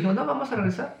caminar. Dijo, no, vamos a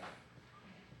regresar.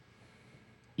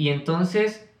 Y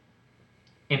entonces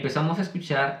empezamos a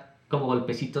escuchar como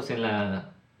golpecitos en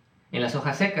las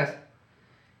hojas secas.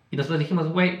 Y nosotros dijimos,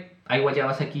 güey, hay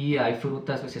guayabas aquí, hay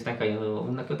frutas, pues se están cayendo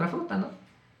una que otra fruta, ¿no?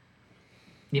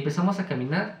 Y empezamos a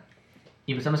caminar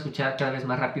y empezamos a escuchar cada vez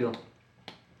más rápido.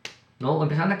 ¿No?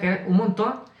 Empezaron a caer un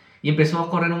montón y empezó a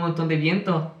correr un montón de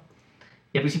viento.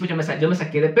 Y al principio yo me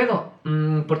saqué de pedo,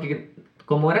 porque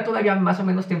como era todavía más o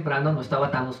menos temprano, no estaba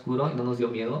tan oscuro y no nos dio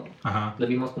miedo. Ajá. Lo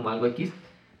vimos como algo X.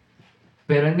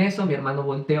 Pero en eso mi hermano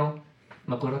volteó.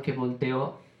 Me acuerdo que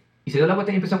volteó y se dio la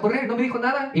vuelta y empezó a correr. No me dijo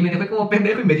nada. Y me dejó como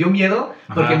pendejo y me dio miedo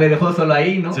porque Ajá. me dejó solo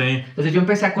ahí, ¿no? Sí, Entonces yo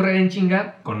empecé a correr en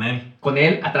chinga con él. con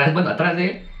él, atrás de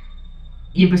él.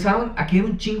 Y empezaron a caer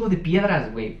un chingo de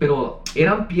piedras, güey. Pero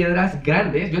eran piedras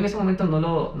grandes. Yo en ese momento no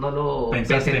lo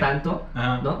Pensaste. pensé tanto,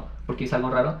 Ajá. ¿no? Porque es algo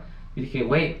raro. Y dije,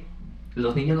 güey,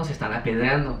 los niños nos están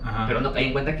apedreando. Ajá. Pero no caí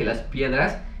en cuenta que las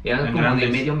piedras eran Eran como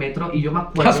grandes. de medio metro. Y yo me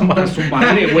acuerdo... Su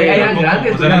madre, Güey, güey. eran tampoco,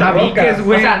 grandes, o güey, sea, eran eran rocas, tabiques,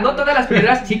 güey. O sea, no todas las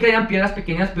piedras, sí caían piedras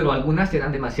pequeñas, pero algunas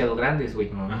eran demasiado grandes,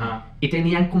 güey. Ajá. Y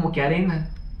tenían como que arena.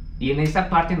 Y en esa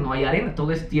parte no hay arena,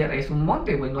 todo es tierra, es un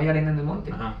monte, güey, no hay arena en el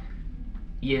monte. Ajá.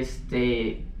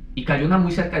 Y cayó una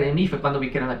muy cerca de mí, fue cuando vi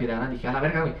que era la piedra grande, dije, a la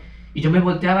verga, güey. Y yo me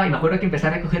volteaba y me acuerdo que empecé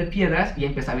a recoger piedras y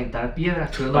empecé a aventar piedras,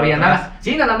 pero no ¿Para veía atrás? nada.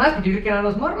 Sí, nada más, porque yo creí que eran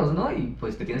los morros, ¿no? Y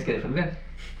pues te tienes que defender.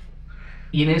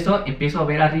 Y en eso empiezo a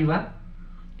ver arriba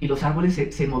y los árboles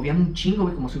se movían un chingo,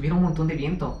 güey, como si hubiera un montón de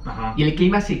viento. Ajá. Y el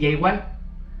clima seguía igual.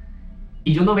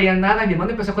 Y yo no veía nada, y mi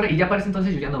hermano empezó a correr, y ya para ese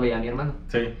entonces yo ya no veía a mi hermano.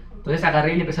 Sí. Entonces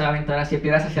agarré y le empecé a aventar así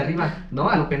piedras hacia arriba, ¿no?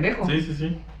 A lo pendejo. Sí, sí,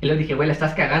 sí. Y le dije, güey, la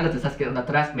estás cagando, te estás quedando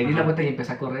atrás. Me di la Ajá. vuelta y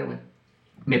empecé a correr, güey.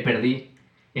 Me perdí.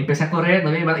 Empecé a correr, no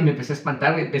había llamado, y me empecé a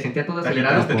espantar, güey. Me sentía todo Te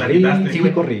acelerado. agitaste, te Corrí, agitaste. Sí,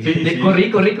 güey. corrí. Sí, sí.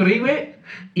 Corrí, güey.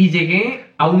 Y llegué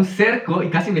a un cerco y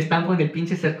casi me estampo en el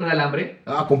pinche cerco de alambre.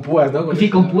 Ah, con púas, ¿no? Sí,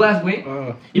 con púas, güey.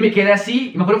 Ah. Y me quedé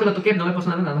así, y me acuerdo que lo toqué, no me pasó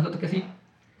nada, nada más lo toqué así.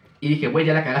 Y dije, güey,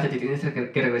 ya la cagaste, te tienes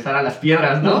que regresar a las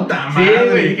piedras, ¿no? Puta Sí, madre.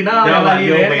 güey, dije, no, ya me valí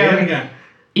valió verga, güey. verga.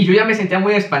 Y yo ya me sentía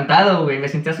muy espantado, güey, me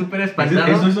sentía súper espantado.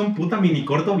 Eso es un puta mini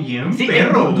corto bien Sí,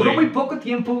 perro, duró güey. muy poco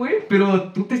tiempo, güey,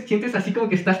 pero tú te sientes así como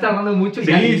que estás tardando mucho y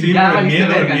Sí, ya, sí, ya por el valiste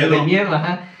miedo, verga, el ¿no? miedo. Del miedo,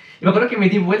 ajá. Y me acuerdo que me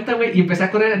di vuelta, güey, y empecé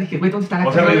a correr y dije, güey, ¿dónde está la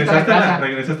O sea, casa? ¿Dónde está la casa?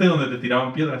 regresaste donde te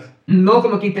tiraban piedras. No,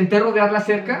 como que intenté rodear la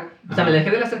cerca, o sea, Ajá. me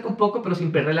alejé de la cerca un poco, pero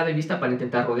sin perderla de vista para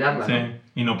intentar rodearla, Sí. ¿no?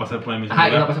 Y no pasar por el mismo Ajá,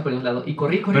 y lugar. no pasé por ningún lado. Y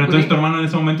corrí. Pero entonces tu hermano en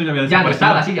ese momento ya había Ya no desaparecido.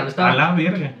 estaba, sí, ya no estaba. A la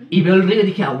verga. Y veo el río y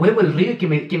dije, a huevo el río,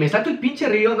 que me salto el pinche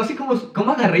río. No sé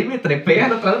cómo agarré y me trepé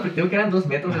al otro lado, porque tengo que eran 2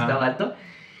 metros, Ajá. estaba alto.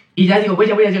 Y ya digo, güey,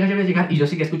 ya voy a llegar. Y yo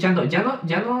seguía escuchando. Ya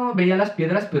no veía las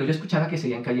piedras, pero yo escuchaba que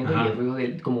seguían cayendo Ajá. y el ruido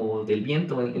como del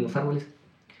viento en los árboles.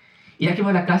 Y ya que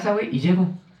voy a la casa, güey, y llego.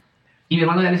 Y mi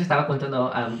hermano ya les estaba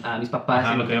contando a mis papás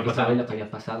Ajá, y lo que había pasaba pasado. y lo que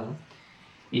había pasado, ¿no?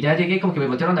 Y ya llegué, como que me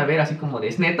voltearon a ver así como de,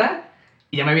 ¿es neta?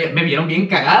 Y ya me vieron bien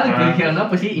cagado y me Ah. dijeron, no,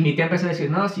 pues sí. Y mi tía empezó a decir,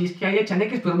 no, sí, es que hay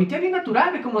echaneques, pero mi tía bien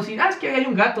natural, güey, como si, es que hay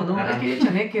un gato, ¿no? Ajá. Es que hay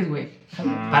echaneques, güey.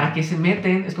 Ah. ¿Para qué se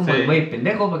meten? Es como, Sí. güey,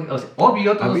 pendejo, porque, o sea,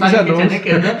 obvio, todos saben que Avísanos.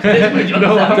 echaneques, ¿no? Pues yo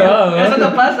no sabía. Eso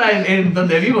no pasa en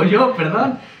donde vivo yo,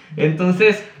 perdón.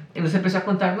 Entonces empezó a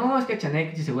contar, no, es que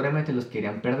echaneques y seguramente los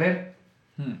querían perder.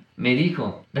 Me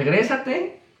dijo,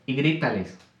 regrésate y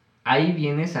grítales. Ahí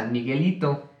viene San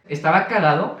Miguelito. Estaba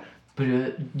cagado,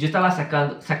 pero yo estaba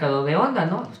sacado de onda,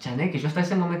 ¿no? Los chaneques. Yo hasta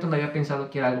ese momento no había pensado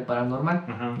que era algo paranormal.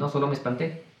 Ajá. No, solo me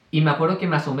espanté. Y me acuerdo que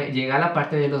me asomé, llegué a la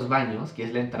parte de los baños, que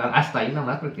es la entrada, hasta ahí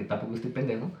nomás, porque tampoco estoy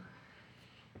pendejo.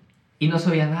 Y no se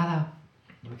oía nada.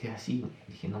 Yo me quedé así, güey.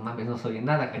 Dije, no mames, no se oye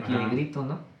nada, aquí Ajá. le grito,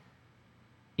 ¿no?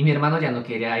 Y mi hermano ya no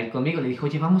quería ir conmigo, le dijo,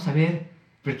 oye, vamos a ver.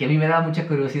 Porque a mí me daba mucha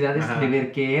curiosidad Ajá. de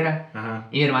ver qué era. Ajá.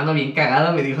 Y mi hermano bien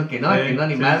cagado me dijo que no, Sí,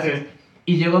 ni sí, madres. sí.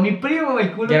 Y llegó mi primo,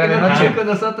 el culo Ya que era de no noche. fue con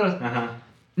nosotros. Ajá.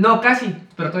 No, casi,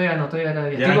 pero todavía no. Ya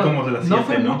eran como de las no 7,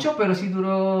 fue ¿no? mucho, pero sí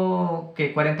duró,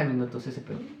 que 40 minutos ese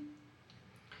pedo.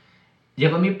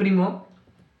 Llegó mi primo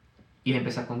y me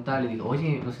empezó a contar, le digo,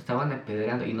 oye, nos estaban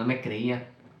apedreando, y no me creía.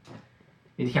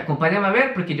 Le dije, acompáñame a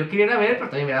ver, porque yo quería ir a ver, pero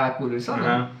también me daba culo ir solo.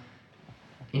 Ajá.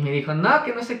 Y me dijo, no,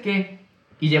 que no sé qué.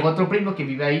 Y llegó otro primo que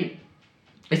vive ahí.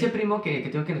 Ese primo que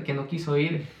tengo que no quiso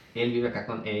ir, él vive acá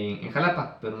en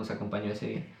Jalapa, pero nos acompañó ese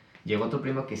día. Llegó otro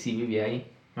primo que sí vivía ahí.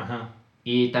 Ajá.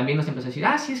 Y también nos empezó a decir,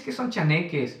 sí, es que son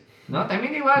chaneques, ¿no?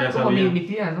 También igual Ya como sabía. mi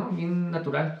tía, ¿no? Bien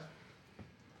natural.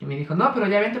 Y me dijo, no, pero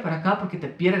ya vente para acá porque te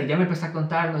pierden. Y ya me empezó a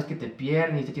contar, no, es que te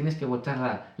pierden y te tienes que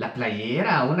botar la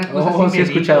playera, una cosa Oh, así. sí he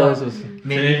me escuchado dijo. eso, sí.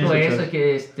 Me Sí, dijo he eso, escuchado.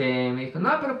 que me dijo, no,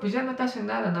 pero pues ya no te hacen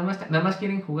nada, nada más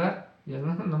quieren jugar. Y yo,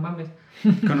 no mames.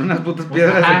 Con unas putas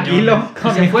piedras Ajá. de kilo. Y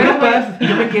se fueron, güey, y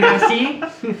yo me quedé así.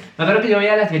 Me acuerdo que yo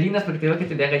veía las gallinas, porque creo que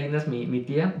tenía gallinas mi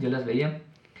tía, yo las veía.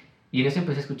 Y en eso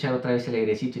empecé a escuchar otra vez el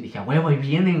airecito y dije, a huevo, ahí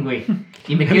vienen, güey.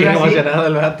 Y me quedé Bien así, emocionado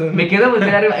el vato. me quedo a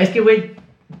voltear arriba. Es que, güey,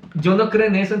 yo no creo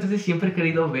en eso, entonces siempre he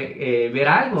querido ver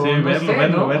algo, Sí, no verlo, sé,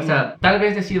 verlo, ¿no? verlo. O sea, tal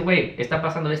vez decir, güey, está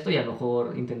pasando esto y a lo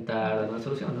mejor intentar dar una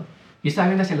solución, ¿no? Yo estaba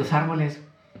viendo hacia los árboles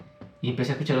y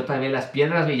empecé a escuchar otra vez las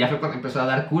piedras, güey, y ya fue cuando empezó a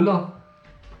dar culo.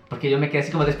 Porque yo me quedé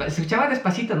así como se escuchaba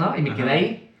despacito, ¿no? Y me quedé Ajá.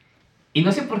 ahí. Y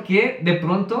no sé por qué, de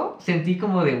pronto sentí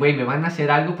como de, güey, me van a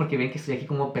hacer algo porque ven que estoy aquí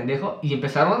como pendejo. Y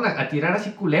empezaron a tirar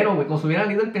así culero, güey, como si hubieran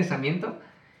leído el pensamiento.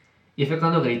 Y fue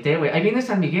cuando grité, güey, ahí viene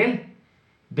San Miguel.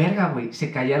 Verga, güey,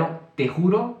 se callaron, te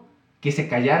juro que se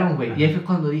callaron, güey. Y ahí fue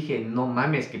cuando dije, no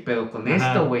mames, ¿qué pedo con Ajá.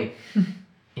 esto, güey?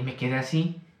 Y me quedé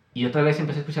así. Y otra vez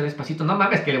empecé a escuchar despacito, no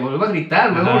mames, que le volvemos a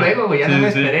gritar, Ajá. luego, güey, ya Sí, no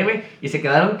me sí. esperé, güey. Y se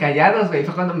quedaron callados, güey.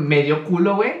 Fue cuando me dio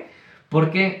culo, güey. ¿Por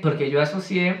qué? Porque yo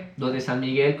asocié lo de San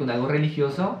Miguel con algo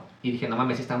religioso. Y dije, no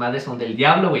mames, estas madres son del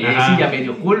diablo, güey. Y ahí Ajá. sí ya me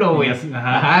dio culo, güey. Y así,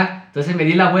 ajá. Ajá. Entonces me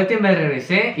di la vuelta y me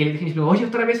regresé. Y le dije, oye,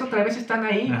 otra vez están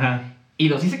ahí. Ajá. Y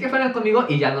los hice que fueran conmigo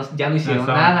y ya no hicieron estaban.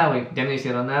 nada, güey. Ya no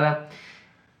hicieron nada.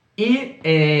 Y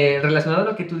relacionado a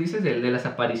lo que tú dices de las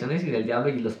apariciones y del diablo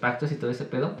y los pactos y todo ese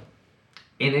pedo.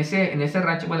 En ese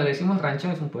rancho, bueno, le decimos rancho,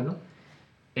 es un pueblo.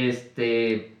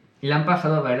 Le han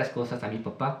pasado varias cosas a mi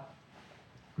papá.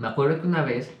 Me acuerdo que una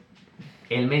vez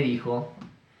él me dijo,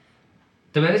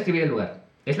 te voy a describir el lugar.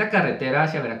 Es la carretera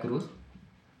hacia Veracruz,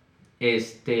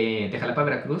 de Jalapa a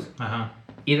Veracruz. Ajá.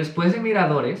 Y después de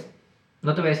Miradores,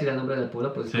 no te voy a decir el nombre del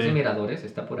pueblo, pero después Sí. de Miradores,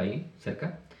 está por ahí,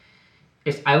 cerca,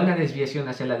 hay una desviación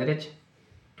hacia la derecha.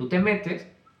 Tú te metes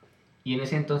y en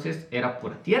ese entonces era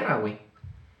pura tierra, güey.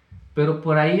 Pero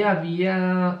por ahí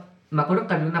me acuerdo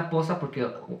que había una poza, porque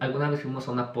alguna vez fuimos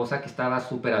a una poza que estaba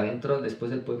súper adentro,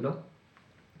 después del pueblo.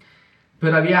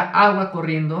 Pero había agua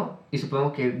corriendo y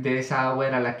supongo que de esa agua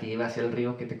era la que iba hacia el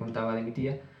río que te contaba de mi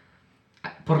tía.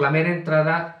 Por la mera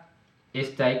entrada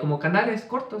hay como canales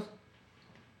cortos.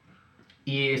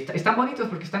 Y están bonitos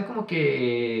porque están como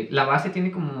que la base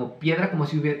tiene como piedra como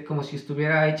si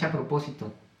estuviera hecha a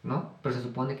propósito, ¿no? Pero se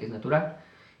supone que es natural.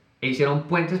 E hicieron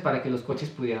puentes para que los coches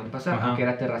pudieran pasar, Ajá. porque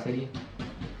era terracería.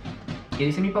 Y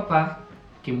dice mi papá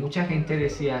que mucha gente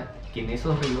decía que en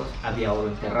esos ríos había oro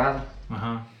enterrado.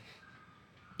 Ajá.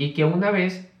 Y que una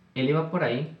vez él iba por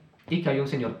ahí y que había un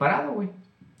señor parado, güey.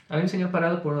 Había un señor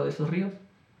parado por uno de esos ríos.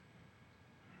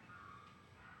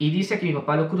 Y dice que mi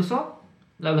papá lo cruzó,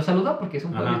 lo saludó porque es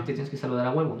un pueblo Ajá. y te tienes que saludar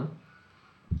a huevo, ¿no?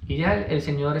 Y ya el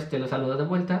señor lo saludó de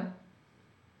vuelta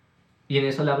y en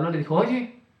eso le habló, le dijo,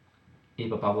 oye. Y mi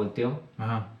papá volteó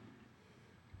Ajá.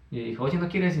 y le dijo, oye, ¿no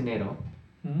quieres dinero?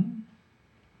 ¿Mm?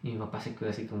 Y mi papá se quedó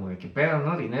así como de, ¿qué pedo,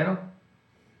 no? ¿Dinero?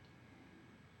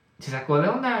 Se sacó de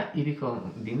onda y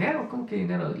dijo, ¿dinero? ¿Cómo que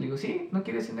dinero? Le digo, sí, ¿no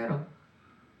quieres dinero?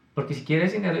 Porque si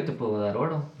quieres dinero yo te puedo dar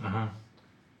oro. Ajá.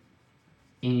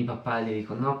 Y mi papá le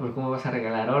dijo, no, pero ¿cómo vas a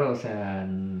regalar oro? O sea,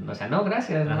 no,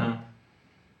 gracias, ¿no? Ajá.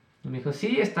 Y me dijo,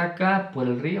 sí, está acá por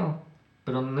el río.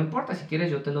 Pero no importa, si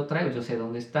quieres yo te lo traigo, yo sé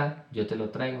dónde está, yo te lo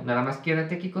traigo. Nada más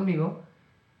quédate aquí conmigo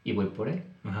y voy por él.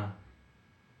 Ajá.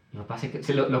 Mi papá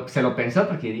se lo pensó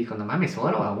porque dijo, no mames,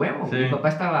 oro, a huevo. Sí. Mi papá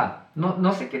estaba,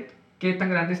 no sé qué tan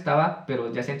grande estaba,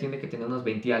 pero ya se entiende que tenía unos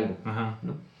 20 y algo, Ajá.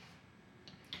 ¿no?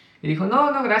 Y dijo,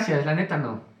 no, gracias, la neta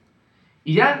no.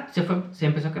 Y ya se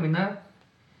empezó a caminar.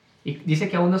 Y dice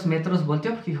que a unos metros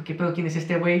volteó porque dijo, ¿qué pedo? ¿Quién es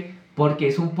este güey? Porque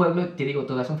es un pueblo, te digo,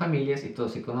 todas son familias y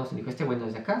todos se conocen. Dijo, este güey no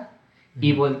es de acá.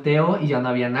 Y volteo y ya no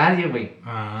había nadie, güey.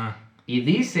 Ah, Y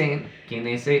dicen que en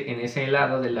ese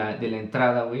lado de la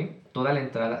entrada, güey, toda la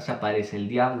entrada se aparece el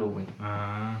diablo, güey.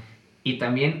 ah. Y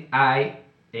también hay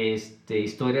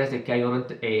historias de que hay oro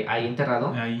ahí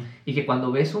enterrado. Ahí. Y que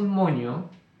cuando ves un moño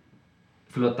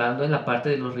flotando en la parte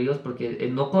de los ríos, porque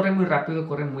no corre muy rápido,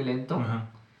 corre muy lento, Ajá.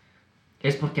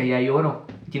 es porque ahí hay oro.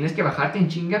 Tienes que bajarte en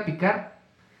chinga a picar.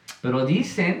 Pero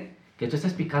dicen que tú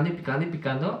estás picando y picando y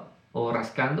picando, o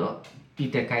rascando, y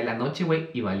te cae la noche, güey,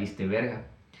 y valiste verga.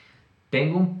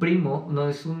 Tengo un primo,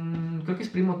 creo que es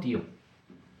primo tío.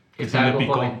 Que Está se le algo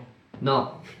picó. joven.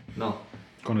 No.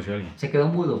 Conoció a alguien. Se quedó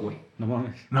mudo, güey. No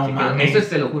mames. No Se quedó- mames. Esto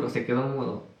te lo juro, se quedó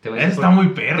mudo. Te voy a Eso decir está por-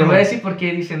 muy perro. Te voy a decir por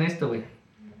qué dicen esto, güey.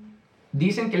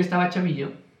 Dicen que él estaba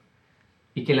chavillo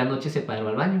y que en la noche se paró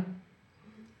al baño.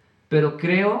 Pero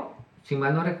creo, si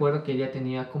mal no recuerdo, que ella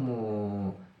tenía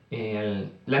como...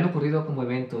 le han ocurrido como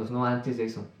eventos, ¿no? Antes de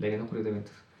eso, le habían ocurrido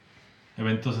eventos.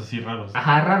 Eventos así raros.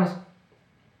 Ajá, raros.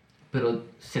 Pero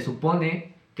se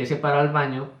supone que se paró al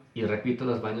baño y repito,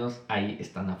 los baños ahí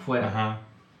están afuera. Ajá.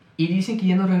 Y dicen que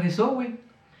ya no regresó, güey.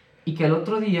 Y que al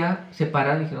otro día se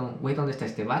pararon y dijeron, güey, ¿dónde está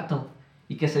este vato?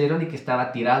 Y que salieron y que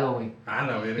estaba tirado, güey. Ah,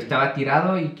 la verga. Estaba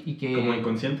tirado y que... Como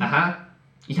inconsciente. Ajá.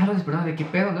 Y ya lo despertaron de qué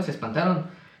pedo, ¿no? Se espantaron.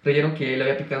 Creyeron que le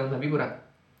había picado una víbora.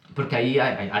 Porque ahí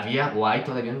había o hay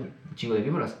todavía un chingo de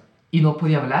víboras. Y no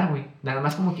podía hablar, güey. Nada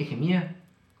más como que gemía.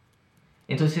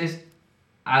 Entonces,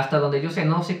 hasta donde yo sé,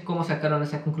 no sé cómo sacaron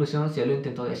esa conclusión, si él lo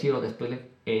intentó decir o después le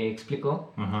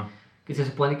explicó, Ajá. que se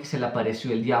supone que se le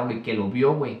apareció el diablo y que lo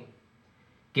vio, güey.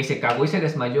 Que se cagó y se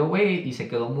desmayó, güey, y se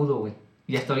quedó mudo, güey.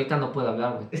 Y hasta ahorita no puede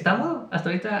hablar, güey. Está mudo. Hasta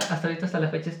la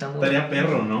fecha está mudo. Estaría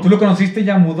perro, ¿no? ¿Tú lo conociste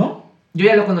ya mudo? Yo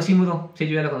ya lo conocí mudo. Sí,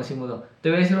 yo ya lo conocí mudo. Te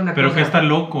voy a decir una Pero cosa. que está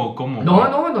loco, ¿cómo? No,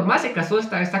 normal, se casó,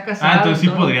 está casado. Ah, entonces sí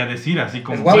todo. podría decir así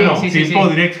como... Es guapo. Bueno, Sí, sí, sí.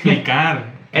 podría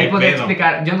explicar. Él qué podría pedo.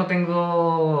 explicar. Yo no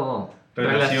tengo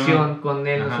relación con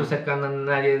él, no Ajá. soy cercano a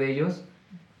nadie de ellos.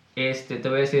 Te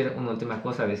voy a decir una última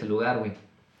cosa de ese lugar, güey.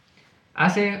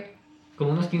 Hace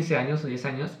como unos 15 años o 10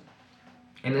 años,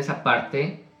 en esa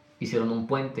parte hicieron un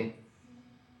puente.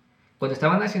 Cuando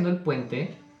estaban haciendo el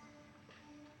puente,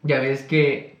 ya ves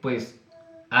que, pues,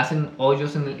 hacen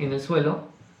hoyos en el suelo,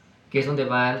 que es donde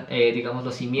van, digamos,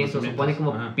 los cimientos. Los Se cimientos, ponen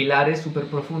como ajá. pilares súper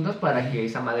profundos para que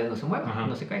esa madre no se mueva, Ajá.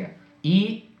 no se caiga.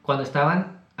 Y cuando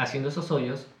estaban haciendo esos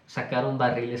hoyos, sacaron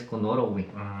barriles con oro, güey.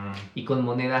 Ah, Y con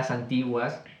monedas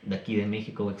antiguas de aquí de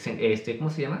México, güey. ¿Cómo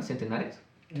se llaman? ¿Centenares?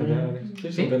 Sí,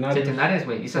 Sí, centenares,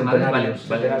 güey. Y esas madres Centenarios.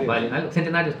 valen algo.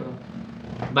 Centenarios, perdón.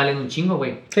 Valen un chingo,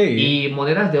 güey. Sí. Y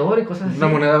monedas de oro y cosas así. Una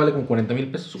moneda vale como 40,000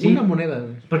 pesos. Sí. Una moneda,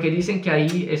 güey. Porque dicen que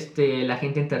ahí la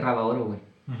gente enterraba oro, güey.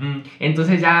 ujú.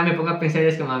 Entonces ya me pongo a pensar,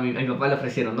 es que a mi papá le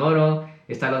ofrecieron oro,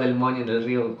 está lo del moño en el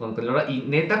río con el oro. Y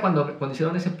neta, cuando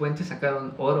hicieron ese puente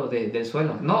sacaron oro del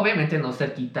suelo. No, obviamente no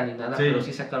cerquita ni nada, Sí. pero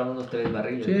sí sacaron unos 3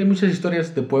 barriles. Sí, hay muchas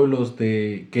historias de pueblos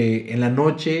que en la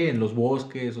noche, en los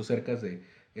bosques o cerca de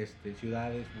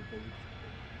ciudades, muy pueblitos,